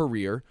entire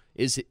career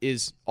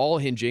is all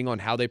hinging on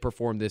how they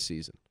perform this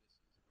season.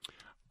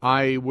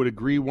 I would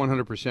agree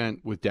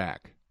 100% with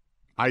Dak.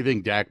 I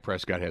think Dak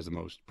Prescott has the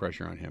most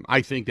pressure on him.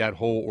 I think that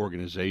whole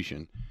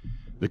organization,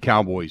 the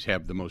Cowboys,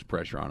 have the most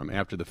pressure on him.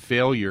 After the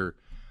failure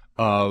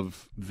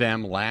of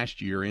them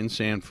last year in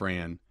San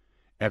Fran,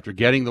 after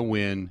getting the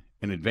win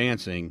and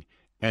advancing,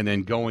 and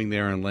then going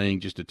there and laying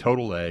just a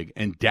total egg,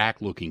 and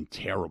Dak looking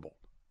terrible.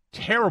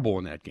 Terrible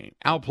in that game.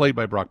 Outplayed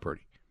by Brock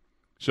Purdy.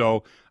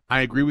 So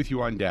I agree with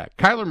you on Dak.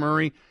 Kyler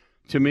Murray,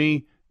 to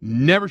me,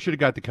 never should have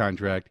got the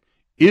contract.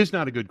 Is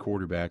not a good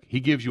quarterback. He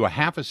gives you a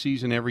half a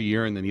season every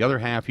year, and then the other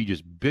half he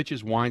just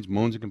bitches, whines,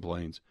 moans, and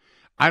complains.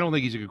 I don't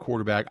think he's a good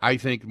quarterback. I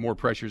think more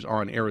pressure's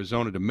on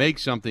Arizona to make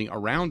something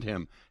around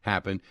him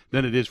happen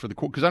than it is for the –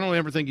 because I don't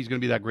ever think he's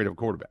going to be that great of a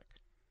quarterback.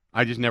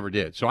 I just never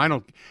did.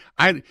 So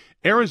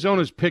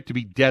Arizona's picked to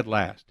be dead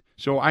last,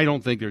 so I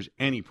don't think there's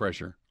any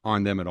pressure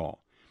on them at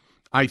all.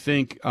 I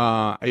think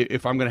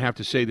if I'm going to have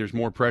to say there's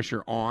more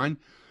pressure on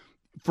 –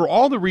 for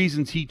all the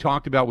reasons he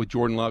talked about with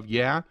Jordan Love,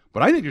 yeah,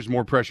 but I think there's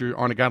more pressure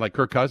on a guy like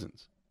Kirk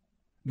Cousins.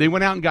 They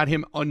went out and got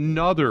him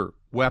another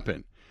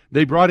weapon.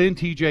 They brought in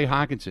T.J.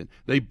 Hockenson.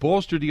 They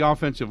bolstered the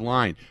offensive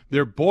line.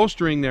 They're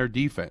bolstering their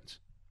defense.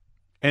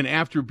 And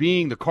after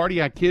being the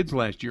cardiac kids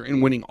last year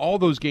and winning all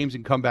those games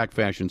in comeback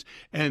fashions,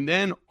 and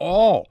then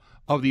all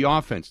of the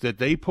offense that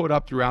they put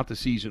up throughout the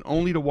season,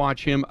 only to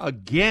watch him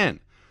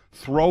again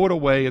throw it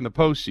away in the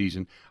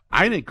postseason,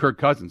 I think Kirk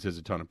Cousins has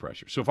a ton of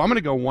pressure. So if I'm going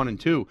to go 1 and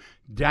 2,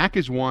 Dak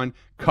is 1,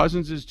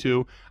 Cousins is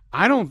 2.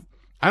 I don't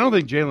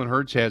think Jalen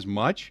Hurts has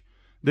much.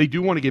 They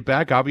do want to get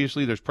back.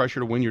 Obviously, there's pressure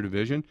to win your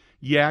division.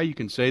 Yeah, you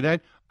can say that.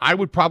 I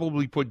would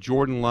probably put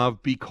Jordan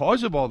Love,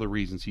 because of all the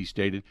reasons he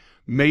stated,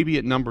 maybe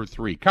at number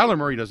 3. Kyler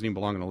Murray doesn't even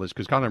belong on the list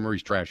because Kyler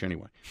Murray's trash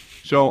anyway.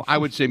 So I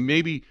would say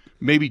maybe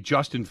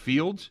Justin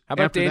Fields. How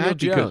about Daniel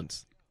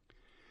Jones?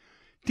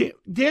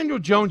 Daniel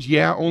Jones,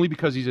 yeah, only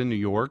because he's in New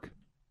York.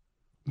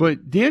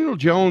 But Daniel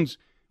Jones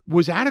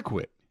was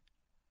adequate.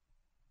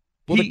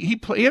 Well, he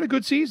had a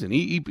good season.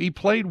 He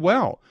played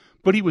well,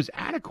 but he was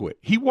adequate.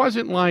 It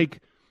wasn't like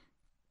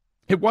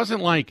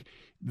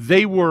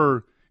they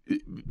were.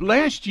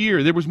 Last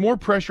year, there was more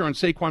pressure on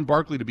Saquon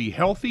Barkley to be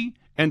healthy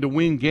and to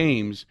win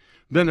games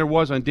than there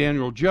was on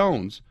Daniel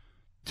Jones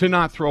to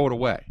not throw it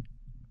away.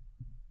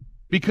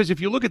 Because if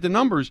you look at the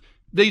numbers,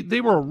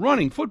 they were a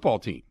running football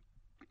team.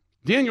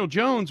 Daniel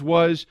Jones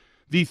was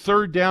the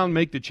third down,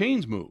 make the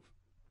chains move.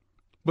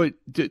 But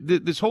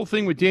this whole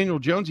thing with Daniel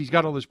Jones, he's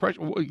got all this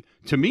pressure.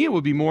 To me, it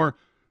would be more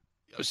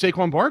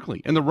Saquon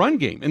Barkley and the run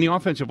game and the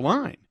offensive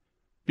line.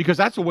 Because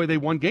that's the way they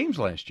won games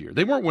last year.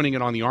 They weren't winning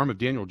it on the arm of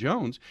Daniel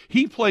Jones.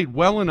 He played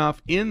well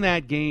enough in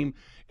that game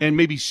and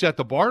maybe set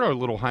the bar a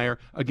little higher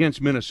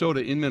against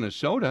Minnesota in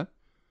Minnesota.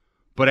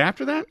 But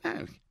after that,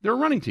 they're a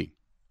running team.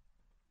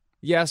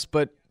 Yes,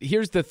 but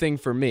here's the thing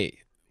for me.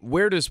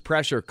 Where does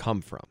pressure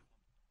come from?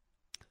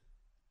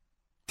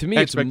 To me,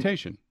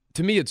 expectation.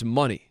 To me, it's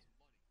money.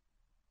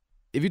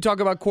 If you talk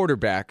about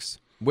quarterbacks,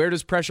 where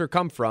does pressure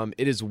come from?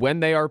 It is when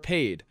they are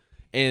paid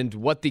and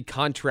what the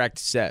contract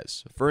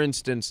says. For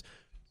instance,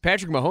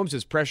 Patrick Mahomes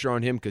has pressure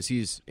on him because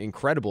he's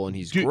incredible and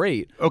he's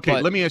great.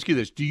 Okay, let me ask you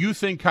this. Do you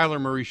think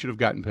Kyler Murray should have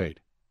gotten paid?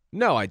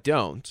 No, I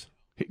don't.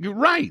 You're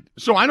right.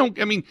 So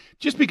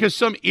just because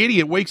some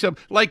idiot wakes up,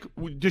 like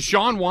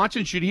Deshaun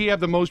Watson, should he have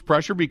the most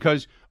pressure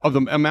because of the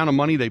amount of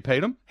money they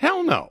paid him?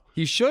 Hell no.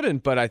 He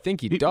shouldn't, but I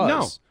think he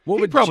does. No,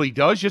 he probably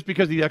does just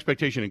because of the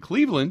expectation in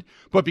Cleveland,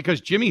 but because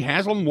Jimmy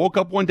Haslam woke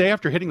up one day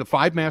after hitting the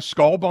 5-mass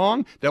skull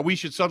bong that we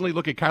should suddenly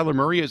look at Kyler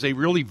Murray as a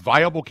really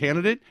viable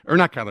candidate, or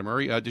not Kyler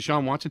Murray,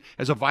 Deshaun Watson,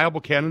 as a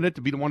viable candidate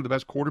to be one of the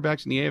best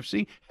quarterbacks in the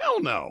AFC?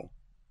 Hell no.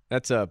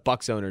 That's a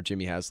Bucs owner,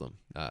 Jimmy Haslam.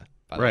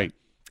 Right.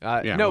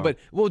 But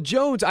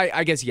Jones,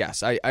 I guess,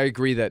 yes. I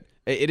agree that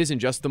it isn't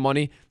just the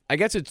money. I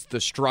guess it's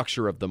the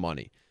structure of the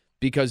money.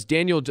 Because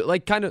Daniel,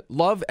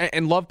 Love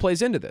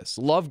plays into this.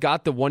 Love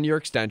got the 1-year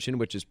extension,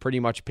 which is pretty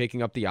much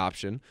picking up the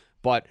option,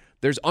 but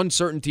there's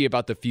uncertainty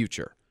about the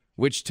future,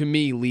 which to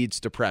me leads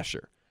to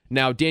pressure.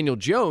 Now, Daniel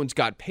Jones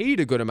got paid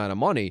a good amount of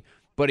money,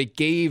 but it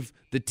gave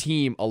the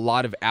team a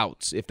lot of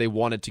outs if they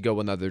wanted to go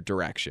another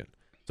direction.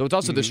 So it's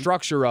also the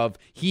structure of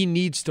he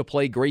needs to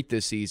play great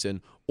this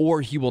season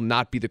or he will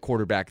not be the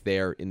quarterback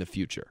there in the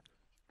future.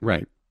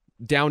 Right.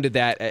 Down to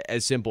that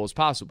as simple as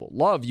possible.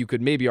 Love, you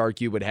could maybe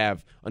argue, would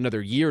have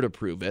another year to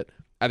prove it.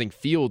 I think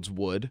Fields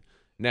would.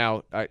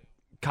 Now,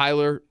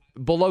 Kyler,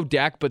 below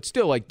Dak, but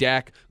still like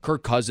Dak,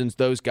 Kirk Cousins,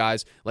 those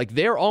guys, like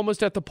they're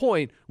almost at the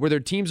point where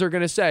their teams are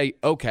going to say,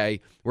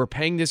 okay, we're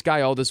paying this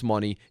guy all this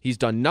money. He's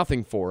done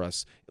nothing for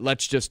us.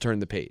 Let's just turn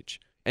the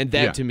page. And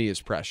that to me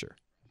is pressure.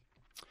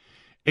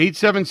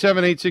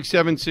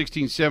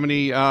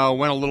 877-867-1670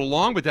 went a little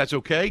long, but that's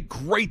okay.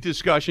 Great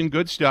discussion.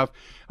 Good stuff.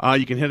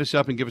 You can hit us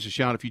up and give us a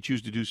shout if you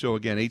choose to do so.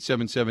 Again,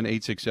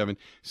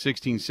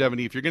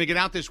 877-867-1670. If you're going to get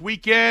out this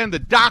weekend, the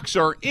docks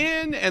are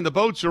in and the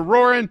boats are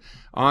roaring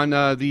on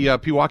the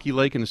Pewaukee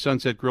Lake and the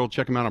Sunset Grill.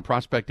 Check them out on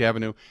Prospect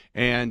Avenue.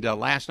 And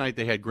last night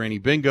they had Granny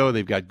Bingo.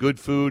 They've got good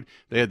food.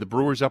 They had the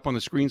Brewers up on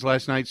the screens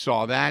last night.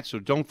 Saw that. So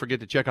don't forget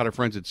to check out our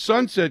friends at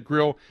Sunset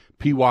Grill,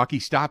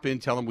 Pewaukee. Stop in.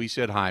 Tell them we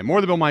said hi. More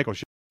of the Bill Michaels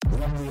Show.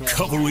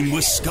 Covering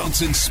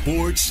Wisconsin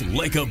sports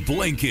like a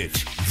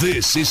blanket.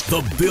 This is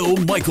the Bill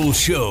Michaels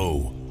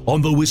Show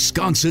on the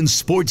Wisconsin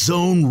Sports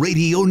Zone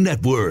Radio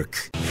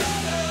Network.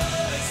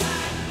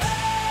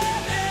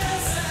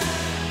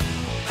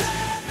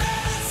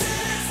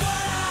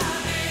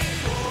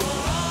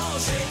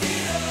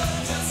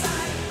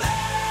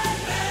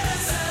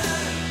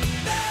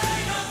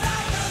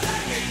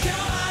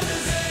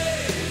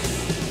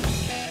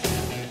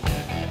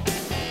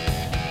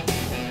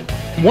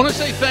 Want to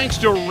say thanks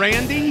to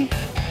Randy,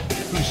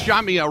 who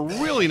shot me a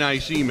really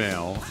nice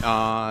email.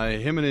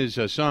 Him and his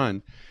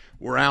son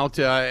were out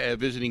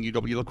visiting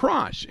UW La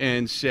Crosse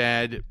and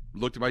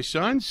looked at my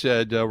son,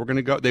 said, we're going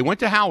to go. They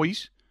went to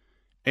Howie's,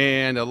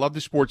 and I love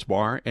the sports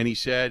bar, and he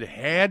said,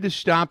 had to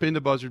stop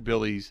into Buzzard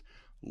Billy's,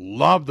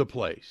 love the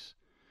place.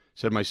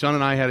 Said my son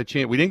and I had a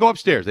chance. We didn't go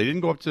upstairs. They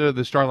didn't go up to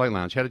the Starlight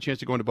Lounge. Had a chance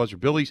to go into Buzzard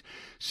Billy's,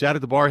 sat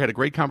at the bar, had a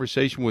great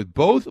conversation with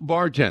both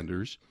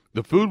bartenders.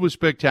 The food was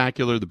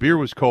spectacular. The beer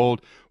was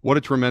cold. What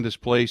a tremendous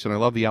place, and I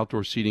love the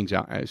outdoor seating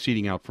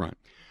out front.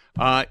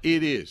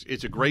 It is.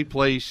 It's a great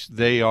place.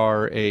 They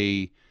are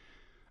a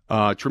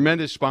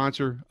tremendous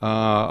sponsor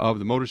of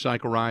the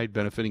motorcycle ride,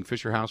 benefiting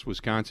Fisher House,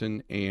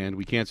 Wisconsin, and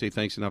we can't say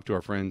thanks enough to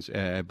our friends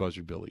at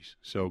Buzzard Billy's.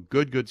 So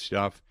good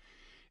stuff,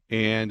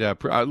 and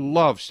I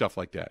love stuff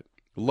like that.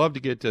 Love to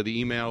get the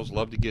emails.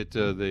 Love to get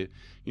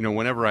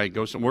whenever I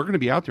go somewhere. We're going to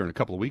be out there in a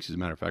couple of weeks, as a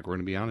matter of fact. We're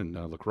going to be out in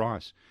La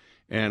Crosse.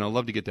 And I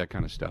love to get that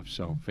kind of stuff.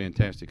 So,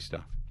 fantastic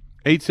stuff.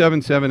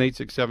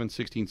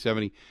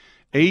 877-867-1670.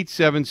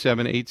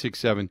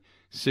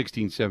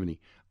 877-867-1670.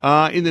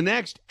 In the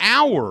next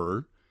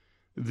hour,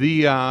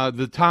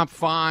 the top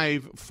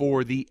 5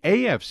 for the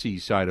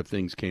AFC side of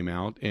things came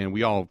out, and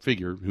we all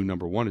figure who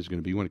number 1 is going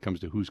to be when it comes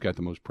to who's got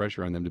the most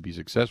pressure on them to be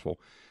successful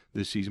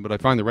this season. But I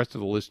find the rest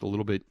of the list a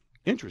little bit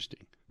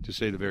interesting, to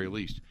say the very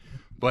least.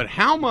 But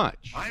how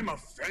much? I'm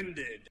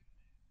offended.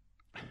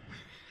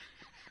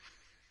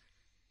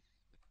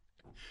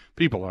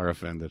 People are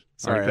offended.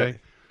 Sorry, aren't they?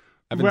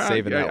 I've been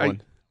saving that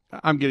one.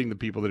 I'm getting the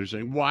people that are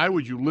saying, why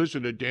would you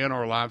listen to Dan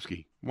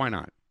Orlovsky? Why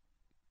not?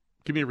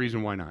 Give me a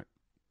reason why not.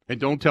 And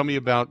don't tell me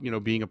about,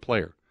 being a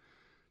player.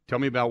 Tell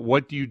me about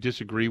what do you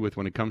disagree with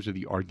when it comes to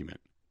the argument,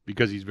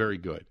 because he's very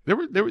good.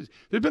 There's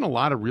been a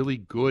lot of really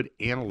good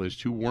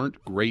analysts who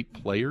weren't great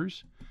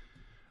players.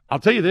 I'll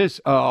tell you this,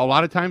 a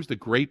lot of times the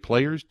great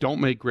players don't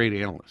make great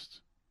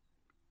analysts.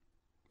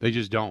 They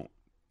just don't.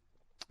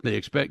 They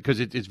expect,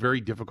 because it's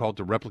very difficult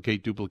to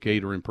replicate,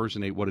 duplicate, or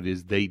impersonate what it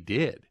is they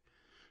did.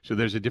 So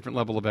there's a different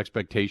level of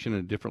expectation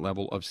and a different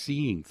level of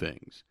seeing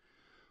things.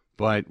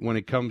 But when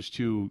it comes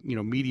to,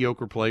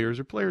 mediocre players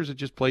or players that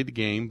just played the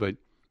game, but,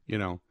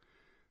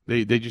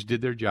 they just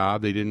did their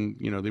job. They didn't,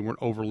 they weren't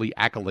overly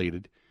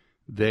accoladed.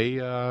 They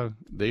are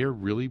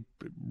really,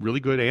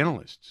 really good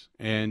analysts.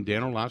 And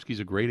Dan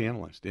Orlovsky's a great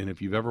analyst. And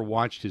if you've ever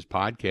watched his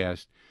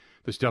podcast,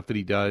 the stuff that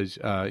he does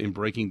in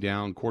breaking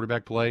down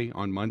quarterback play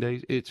on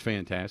Mondays, it's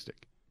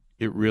fantastic.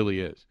 It really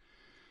is.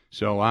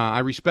 So I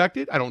respect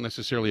it. I don't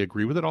necessarily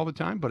agree with it all the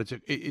time, but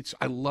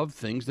I love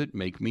things that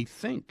make me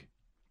think.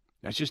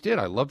 That's just it.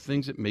 I love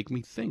things that make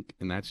me think,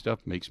 and that stuff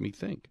makes me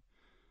think.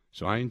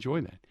 So I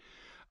enjoy that.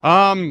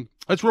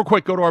 Let's real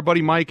quick go to our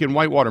buddy Mike in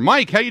Whitewater.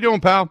 Mike, how you doing,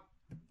 pal?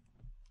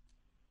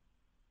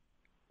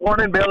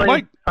 Morning, Billy.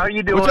 Mike, how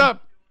you doing? What's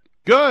up?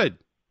 Good.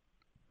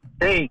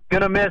 Hey,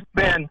 gonna miss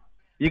Ben.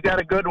 You got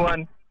a good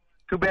one.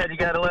 Too bad you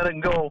got to let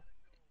him go.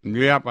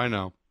 Yep, I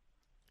know.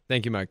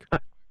 Thank you, Mike.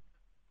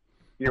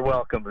 You're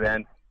welcome,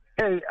 Ben.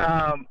 Hey,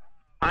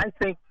 I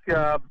think,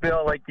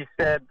 Bill, like you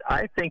said,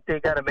 I think they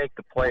got to make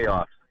the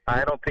playoffs.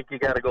 I don't think you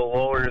got to go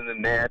lower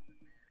than that.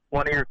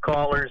 One of your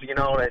callers,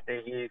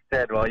 he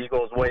said, well, he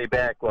goes way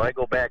back. Well, I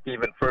go back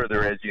even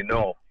further, as you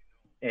know,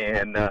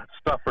 and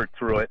suffered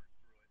through it.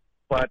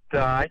 But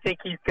I think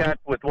he's got,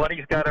 with what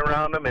he's got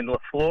around him, and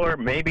LaFleur,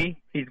 maybe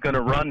he's going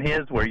to run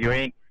his where you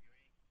ain't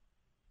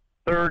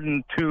 3rd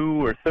and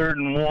 2 or 3rd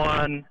and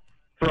 1,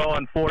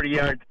 throwing 40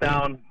 yards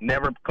down,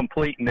 never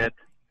completing it.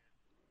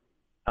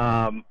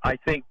 I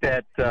think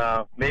that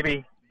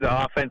maybe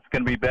the offense is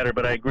going to be better,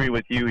 but I agree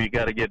with you. You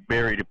got to get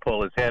Barry to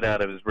pull his head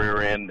out of his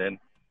rear end. And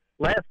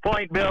last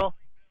point, Bill,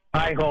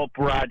 I hope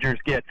Rodgers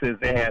gets his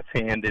ass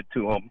handed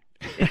to him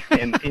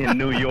in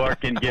New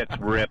York and gets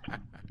ripped.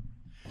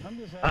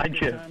 I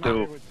just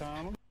do.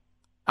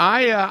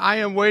 I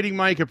am waiting,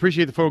 Mike. I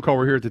appreciate the phone call.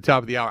 We're here at the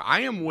top of the hour.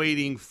 I am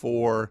waiting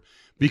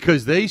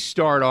because they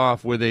start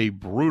off with a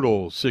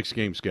brutal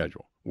 6-game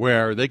schedule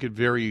where they could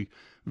very,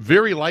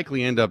 very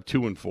likely end up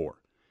 2-4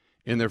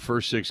 in their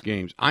first 6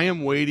 games. I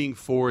am waiting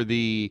for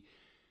the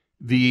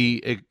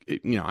I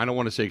don't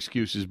want to say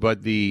excuses,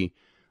 but the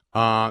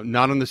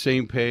not on the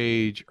same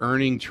page,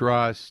 earning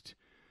trust.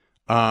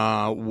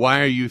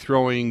 Why are you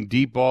throwing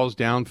deep balls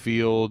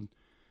downfield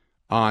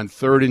on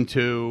 3rd and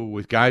 2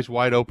 with guys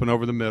wide open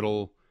over the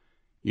middle,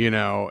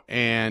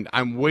 and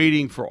I'm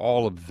waiting for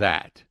all of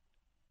that.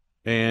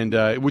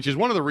 And which is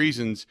one of the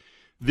reasons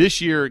this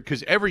year,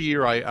 because every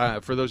year I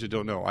for those who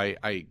don't know,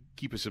 I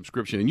keep a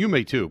subscription, and you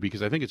may too,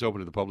 because I think it's open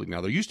to the public now.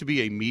 There used to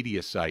be a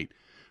media site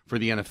for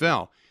the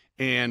NFL,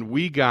 and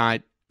we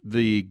got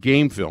the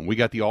game film. We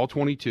got the all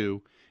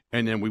 22,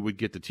 and then we would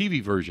get the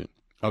TV version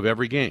of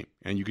every game,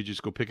 and you could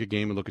just go pick a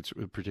game and look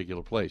at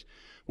particular plays,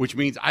 which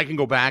means I can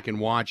go back and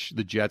watch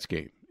the Jets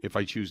game if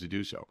I choose to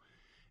do so.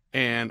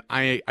 And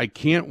I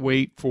can't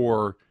wait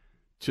for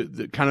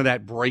kind of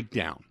that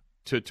breakdown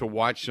to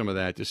watch some of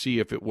that, to see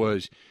if it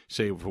was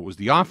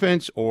the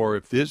offense or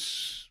if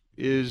this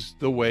is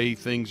the way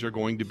things are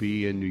going to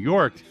be in New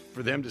York,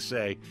 for them to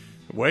say,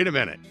 wait a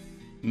minute,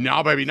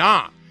 no, baby,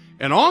 nah.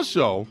 And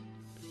also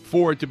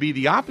for it to be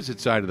the opposite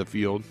side of the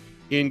field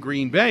in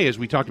Green Bay, as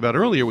we talked about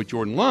earlier with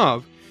Jordan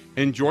Love,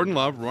 and Jordan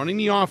Love running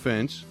the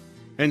offense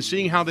and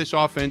seeing how this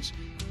offense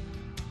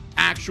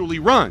actually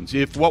runs.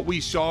 If what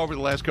we saw over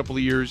the last couple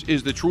of years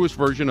is the truest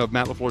version of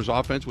Matt LaFleur's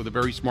offense with a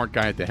very smart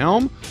guy at the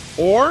helm,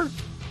 or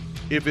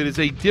if it is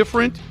a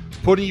different,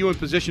 putting you in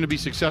position to be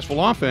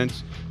successful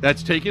offense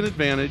that's taking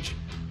advantage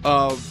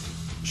of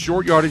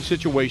short yardage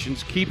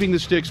situations, keeping the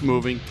sticks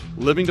moving,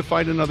 living to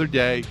fight another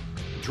day,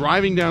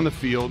 driving down the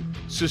field,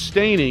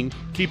 sustaining,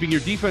 keeping your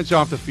defense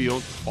off the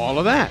field, all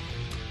of that.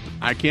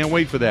 I can't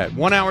wait for that.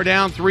 1 hour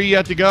down, 3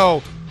 yet to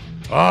go.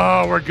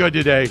 Oh, we're good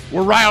today.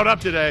 We're riled up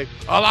today.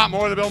 A lot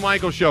more of the Bill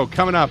Michaels Show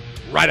coming up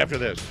right after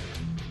this.